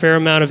do a fair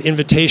amount of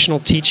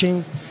invitational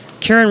teaching.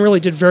 Karen really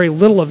did very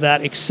little of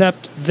that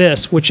except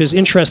this, which is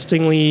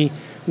interestingly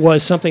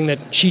was something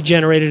that she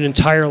generated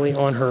entirely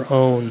on her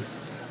own.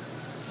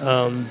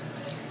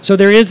 So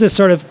there is this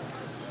sort of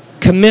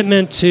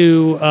commitment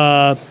to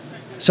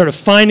sort of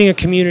finding a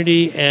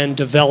community and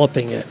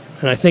developing it.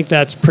 And I think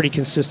that's pretty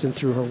consistent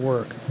through her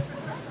work.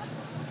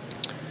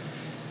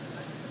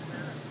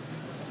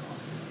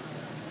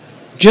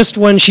 Just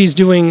when she's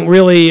doing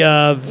really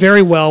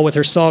very well with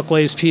her salt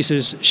glazed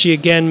pieces, she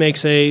again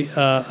makes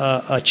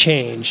a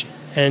change.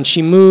 And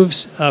she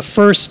moves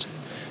first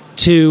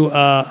to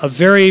a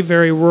very,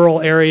 very rural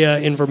area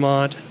in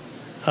Vermont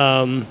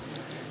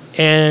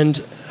and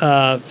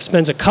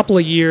spends a couple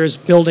of years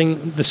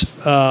building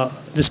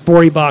this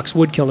Bory box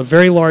wood kiln, a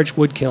very large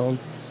wood kiln.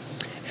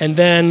 And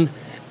then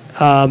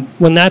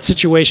when that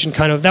situation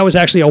that was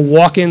actually a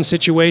walk-in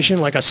situation,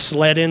 like a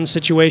sled-in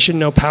situation,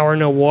 no power,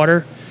 no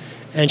water.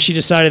 And she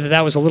decided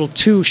that was a little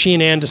too, she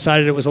and Ann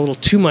decided it was a little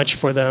too much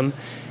for them.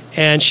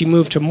 And she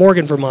moved to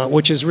Morgan, Vermont,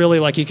 which is really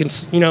like you can,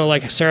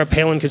 like Sarah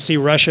Palin could see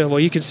Russia. Well,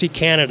 you can see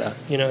Canada.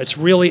 It's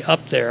really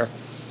up there.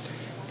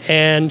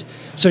 And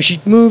so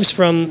she moves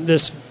from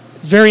this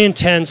very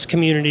intense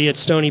community at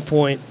Stony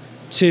Point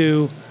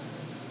to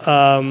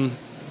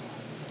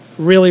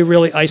really,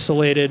 really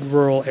isolated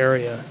rural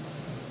area.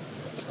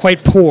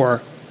 Quite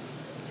poor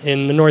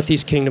in the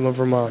Northeast Kingdom of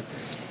Vermont.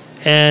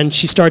 And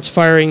she starts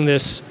firing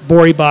this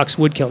Bory box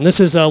wood kiln. This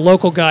is a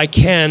local guy,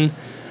 Ken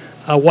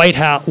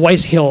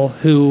Whitehill,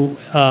 who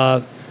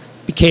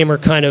became her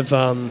kind of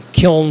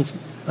kiln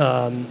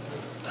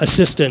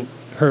assistant,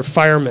 her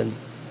fireman.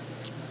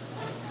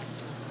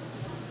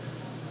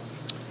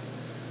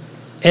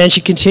 And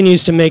she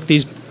continues to make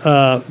these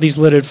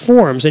lidded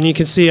forms. And you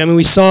can see,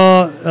 we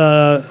saw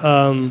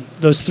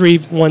those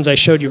three ones I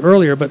showed you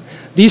earlier, but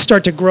these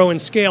start to grow in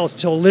scale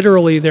until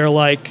literally they're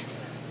like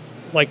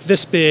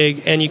this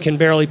big, and you can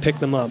barely pick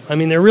them up.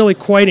 They're really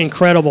quite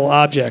incredible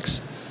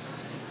objects.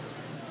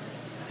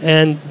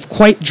 And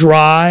quite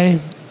dry,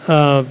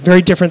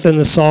 very different than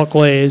the salt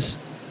glaze.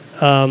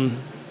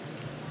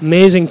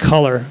 Amazing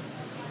color.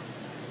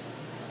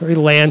 Very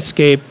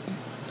landscape,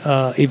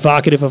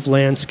 evocative of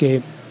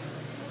landscape.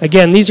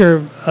 Again, these are,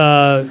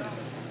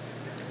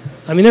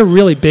 they're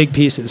really big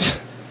pieces.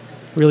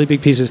 Really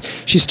big pieces.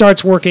 She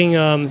starts working,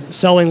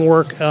 selling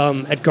work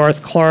at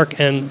Garth Clark,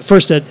 and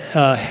first at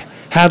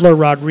Hadler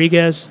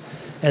Rodriguez,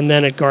 and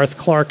then at Garth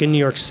Clark in New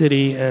York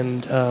City.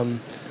 And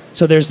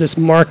so there's this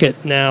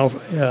market now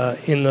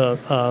in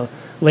the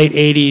late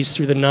 80s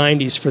through the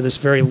 90s for this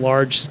very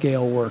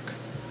large-scale work.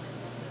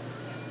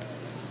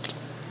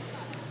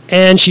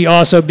 And she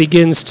also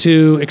begins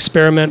to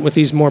experiment with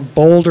these more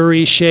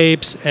bouldery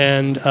shapes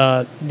and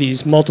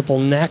these multiple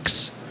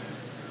necks.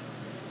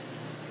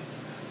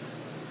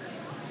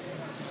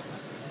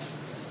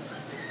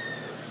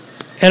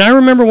 And I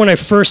remember when I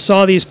first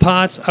saw these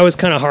pots, I was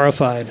kind of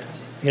horrified,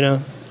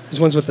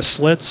 these ones with the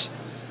slits.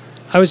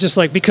 I was just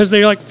like, because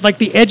they're like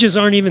the edges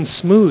aren't even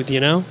smooth,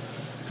 And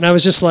I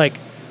was just like,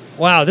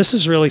 wow, this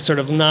is really sort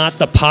of not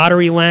the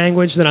pottery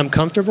language that I'm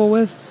comfortable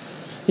with.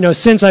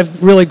 Since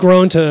I've really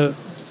grown to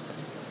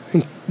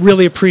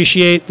really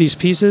appreciate these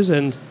pieces,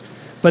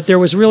 but there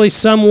was really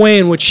some way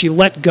in which she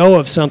let go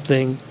of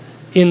something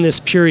in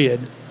this period.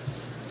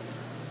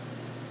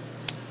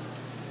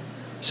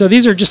 So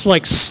these are just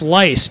like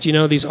sliced,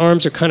 these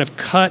arms are kind of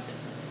cut.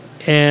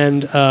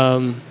 And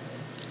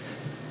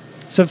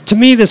so to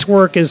me, this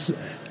work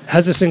has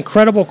this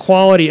incredible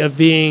quality of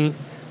being,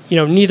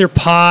 neither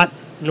pot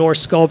nor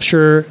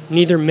sculpture,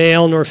 neither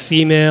male nor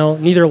female,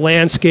 neither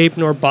landscape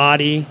nor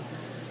body.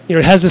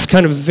 It has this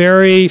kind of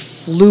very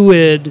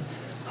fluid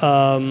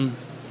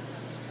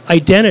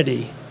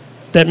identity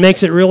that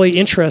makes it really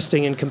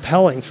interesting and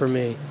compelling for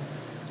me.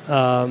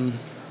 I'm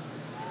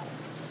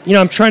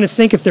trying to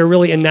think if there are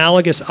really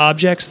analogous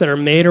objects that are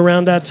made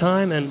around that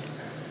time, and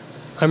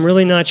I'm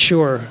really not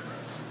sure.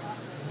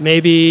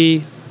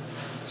 Maybe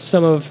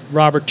some of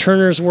Robert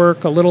Turner's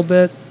work a little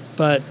bit,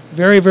 but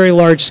very, very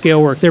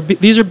large-scale work.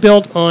 These are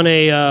built on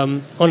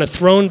a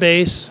throne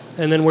base,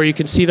 and then where you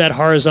can see that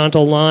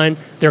horizontal line,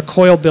 they're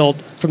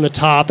coil-built from the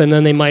top, and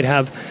then they might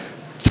have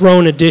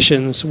throne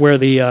additions where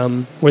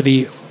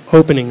the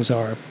openings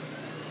are.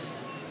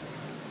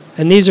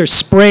 And these are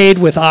sprayed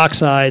with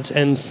oxides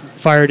and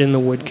fired in the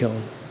wood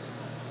kiln.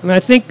 I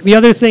think the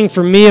other thing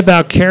for me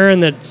about Karen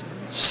that's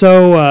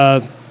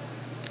so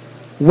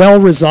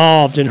well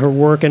resolved in her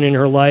work and in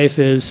her life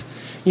is,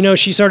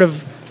 she sort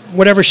of,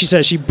 whatever she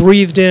says, she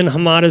breathed in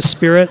Hamada's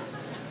spirit,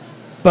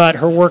 but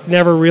her work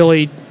never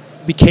really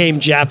became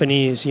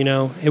Japanese,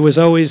 It was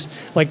always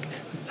like,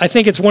 I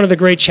think it's one of the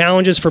great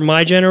challenges for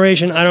my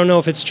generation. I don't know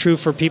if it's true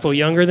for people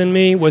younger than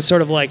me, was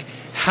sort of like,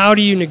 how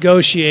do you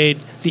negotiate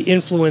the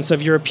influence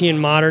of European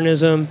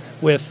modernism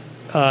with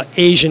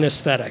Asian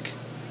aesthetic,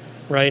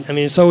 right?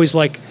 It's always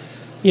like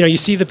you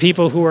see the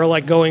people who are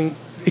like going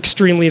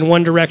extremely in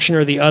one direction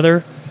or the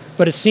other,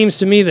 but it seems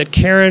to me that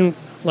Karen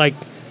like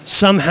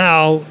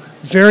somehow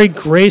very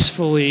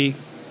gracefully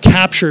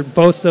captured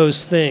both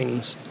those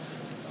things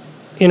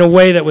in a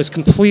way that was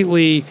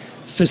completely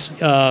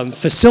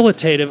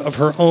facilitative of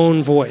her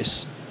own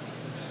voice.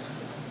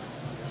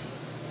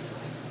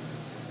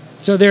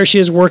 So there she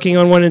is working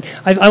on one, and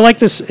I like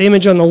this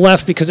image on the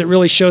left because it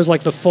really shows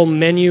like the full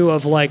menu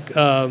of like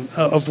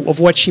of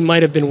what she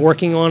might have been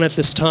working on at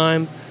this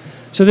time.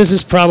 So this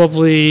is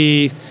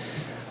probably,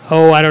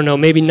 I don't know,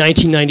 maybe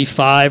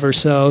 1995 or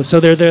so. So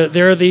they're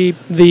the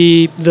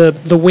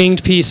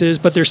winged pieces,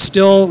 but they're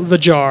still the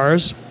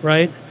jars,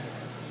 right?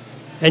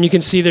 And you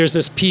can see there's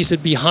this piece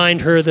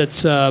behind her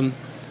that's kind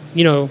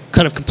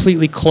of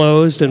completely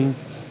closed and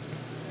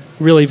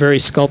really very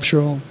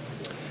sculptural.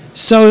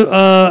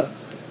 So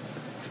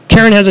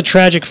Karen has a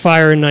tragic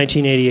fire in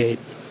 1988.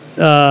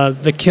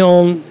 The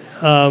kiln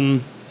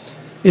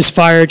is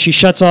fired. She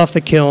shuts off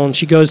the kiln.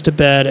 She goes to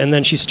bed, and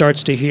then she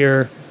starts to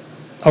hear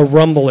a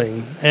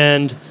rumbling.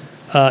 And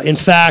in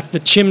fact, the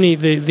chimney,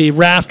 the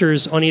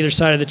rafters on either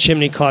side of the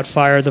chimney caught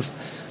fire.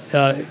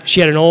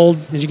 She had an old,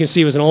 as you can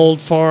see, it was an old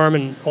farm,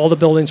 and all the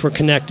buildings were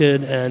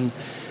connected, and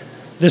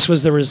this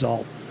was the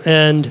result.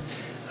 And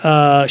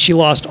she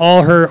lost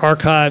all her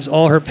archives,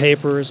 all her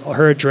papers,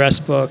 her address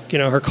book,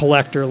 her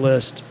collector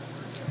list.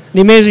 The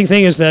amazing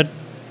thing is that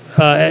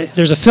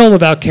there's a film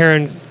about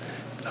Karen,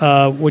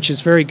 which is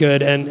very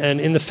good,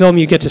 and in the film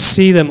you get to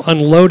see them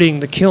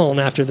unloading the kiln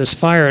after this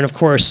fire, and of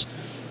course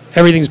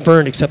everything's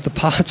burned except the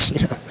pots.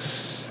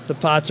 The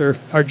pots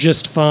are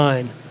just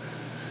fine.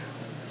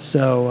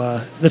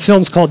 So the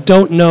film's called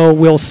Don't Know,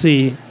 We'll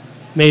See,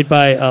 made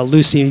by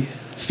Lucy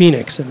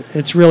Phoenix, and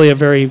it's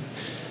really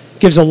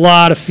gives a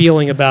lot of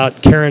feeling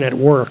about Karen at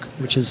work,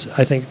 which is,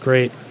 I think,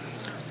 great.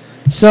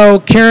 So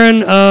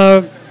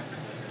Karen,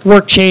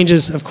 work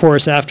changes, of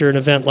course, after an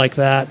event like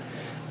that.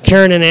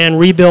 Karen and Ann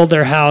rebuild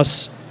their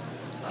house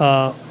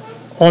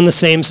on the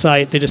same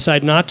site. They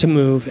decide not to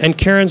move, and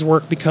Karen's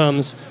work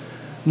becomes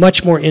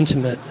much more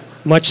intimate,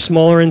 much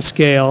smaller in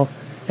scale,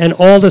 and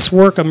all this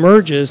work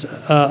emerges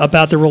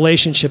about the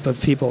relationship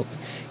of people.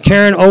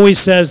 Karen always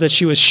says that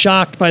she was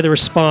shocked by the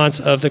response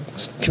of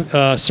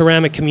the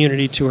ceramic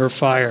community to her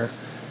fire.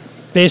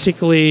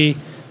 Basically,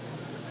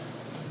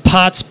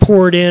 pots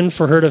poured in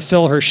for her to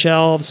fill her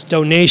shelves,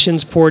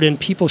 donations poured in,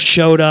 people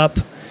showed up,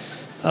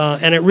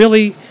 and it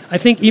really, I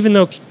think, even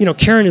though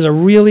Karen is a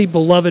really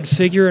beloved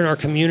figure in our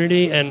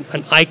community and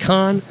an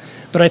icon,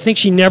 but I think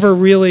she never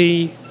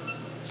really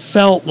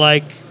felt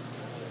like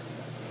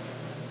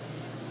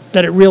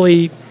that it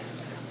really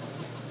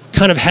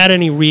kind of had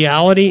any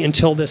reality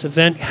until this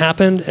event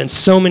happened, and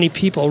so many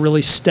people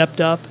really stepped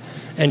up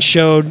and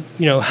showed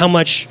how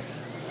much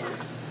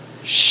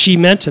she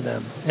meant to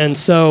them. And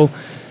so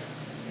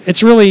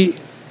it's really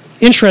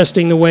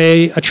interesting the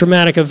way a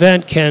traumatic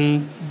event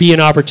can be an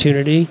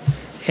opportunity,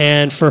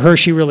 and for her,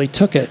 she really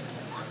took it.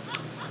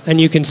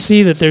 And you can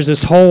see that there's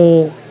this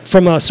whole,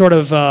 from a sort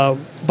of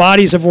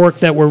bodies of work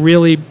that were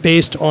really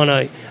based on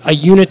a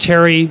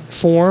unitary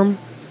form,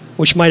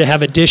 which might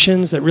have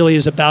additions, that really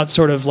is about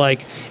sort of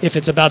like, if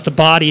it's about the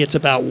body, it's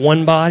about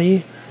one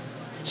body,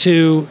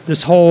 to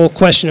this whole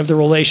question of the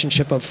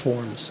relationship of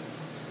forms.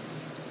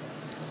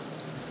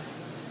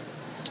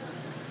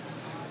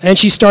 And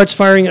she starts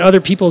firing at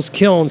other people's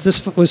kilns.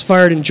 This was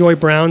fired in Joy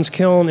Brown's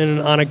kiln, in an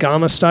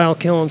Anagama-style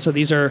kiln. So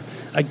these are,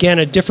 again,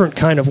 a different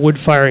kind of wood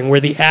firing where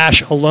the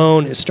ash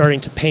alone is starting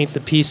to paint the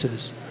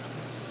pieces.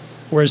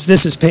 Whereas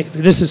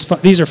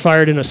these are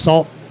fired in a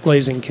salt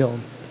glazing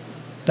kiln,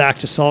 back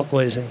to salt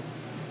glazing.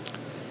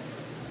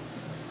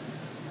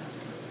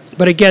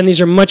 But again, these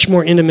are much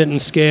more intimate in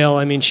scale.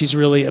 I mean, she's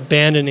really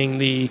abandoning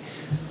the,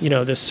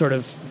 this sort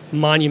of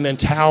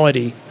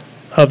monumentality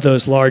of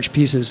those large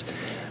pieces.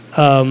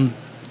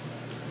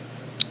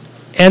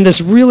 And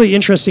this really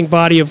interesting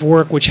body of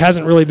work, which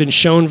hasn't really been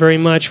shown very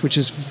much, which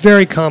is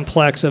very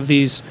complex, of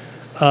these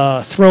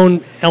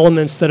thrown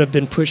elements that have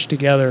been pushed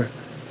together.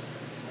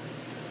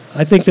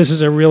 I think this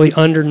is a really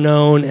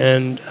underknown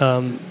and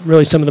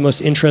really some of the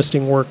most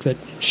interesting work that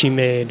she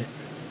made.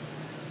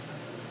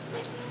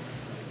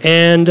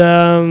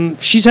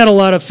 And she's had a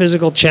lot of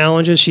physical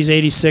challenges. She's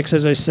 86,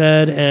 as I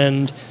said,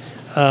 and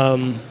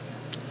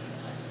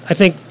I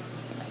think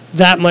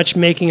that much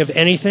making of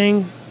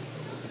anything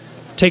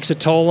takes a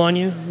toll on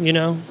you,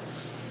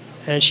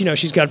 And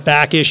she's got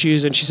back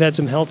issues and she's had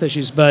some health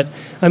issues. But,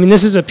 I mean,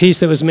 this is a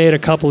piece that was made a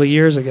couple of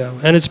years ago,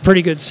 and it's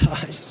pretty good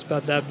size. It's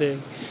about that big,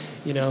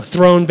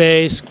 throne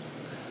base,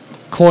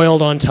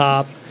 coiled on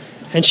top.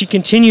 And she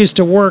continues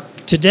to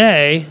work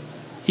today,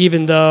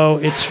 even though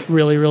it's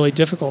really, really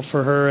difficult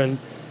for her. And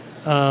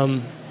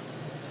I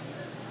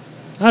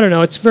don't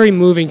know, it's very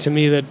moving to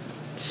me that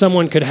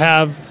someone could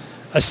have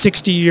a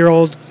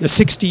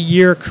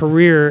 60-year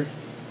career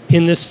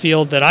in this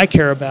field that I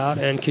care about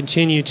and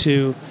continue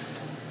to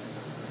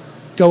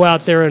go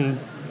out there and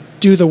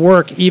do the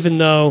work, even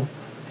though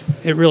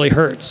it really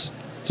hurts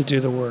to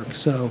do the work.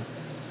 So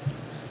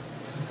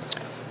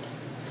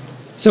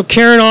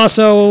Karen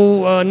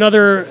also,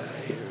 another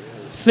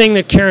thing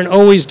that Karen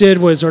always did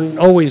was, or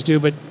always do,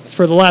 but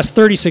for the last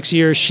 36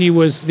 years, she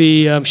was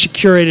she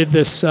curated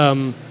this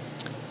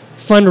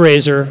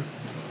fundraiser,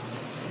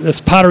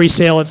 this pottery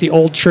sale at the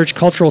Old Church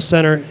Cultural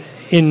Center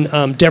in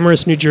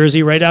Demorest, New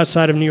Jersey, right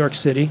outside of New York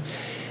City.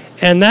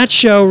 And that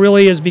show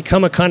really has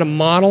become a kind of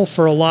model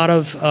for a lot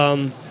of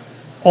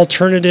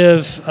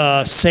alternative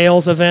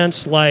sales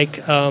events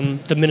like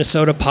the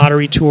Minnesota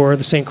Pottery Tour,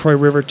 the St. Croix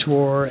River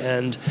Tour,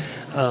 and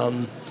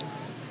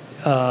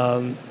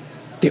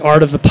the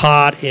Art of the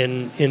Pot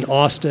in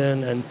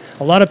Austin. And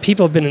a lot of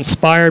people have been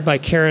inspired by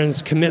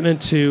Karen's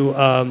commitment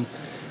to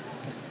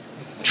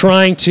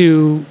trying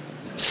to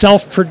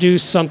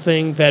self-produce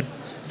something that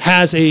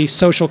has a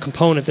social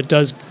component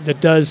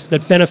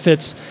that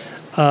benefits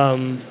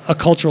a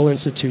cultural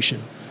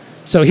institution.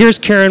 So here's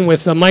Karen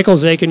with Michael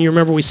Zakin. You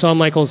remember we saw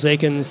Michael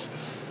Zakin's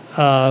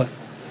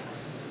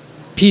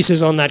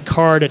pieces on that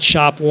card at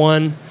Shop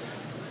 1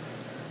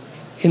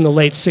 in the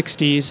late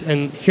 60s.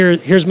 And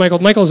here's Michael.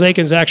 Michael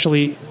Zakin's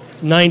actually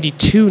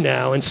 92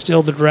 now and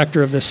still the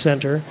director of this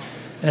center.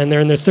 And they're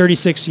in their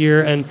 36th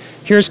year. And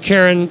here's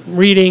Karen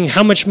reading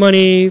how much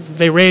money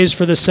they raised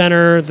for the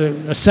center, the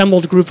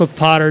assembled group of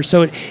potters.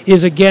 So it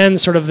is, again,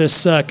 sort of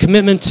this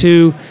commitment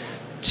to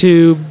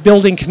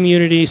building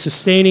community,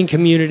 sustaining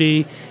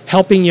community,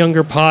 helping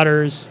younger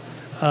potters.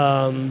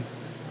 And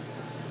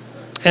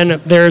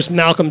there's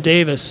Malcolm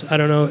Davis. I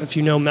don't know if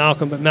you know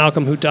Malcolm, but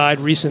Malcolm, who died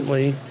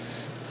recently,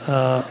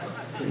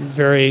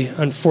 very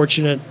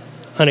unfortunate,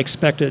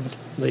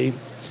 unexpectedly.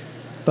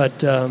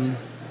 But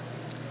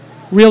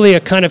really a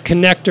kind of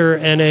connector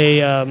and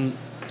a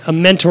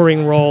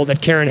mentoring role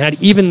that Karen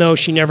had, even though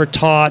she never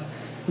taught,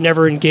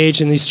 never engaged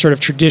in these sort of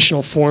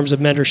traditional forms of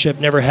mentorship,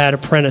 never had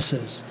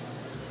apprentices.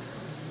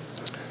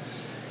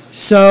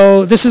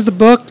 So this is the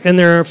book, and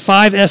there are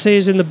 5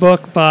 essays in the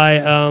book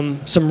by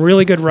some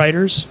really good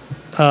writers.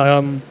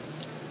 I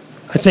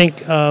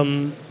think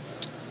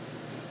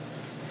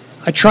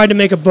I tried to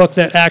make a book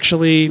that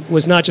actually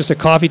was not just a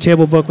coffee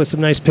table book with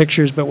some nice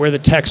pictures, but where the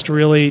text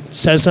really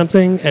says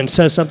something and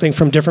says something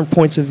from different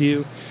points of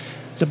view.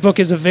 The book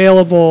is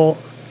available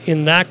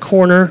in that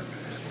corner.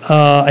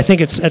 I think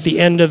it's at the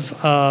end of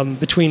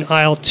between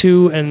aisle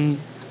 1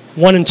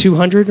 and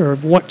 200, or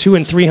 2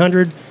 and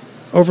 300,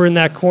 over in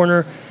that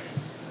corner.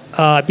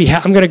 I'm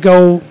going to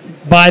go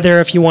by there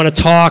if you want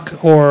to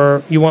talk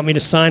or you want me to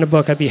sign a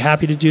book. I'd be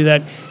happy to do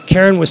that.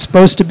 Karen was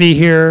supposed to be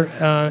here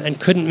and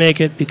couldn't make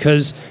it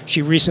because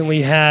she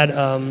recently had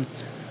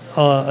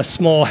a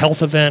small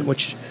health event,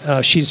 which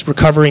she's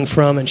recovering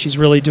from, and she's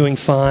really doing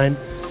fine.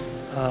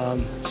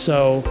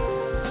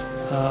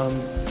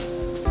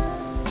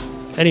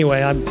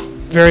 Anyway, I'm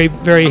very,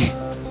 very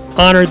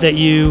honored that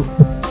you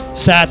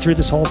sat through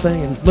this whole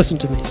thing and listened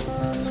to me.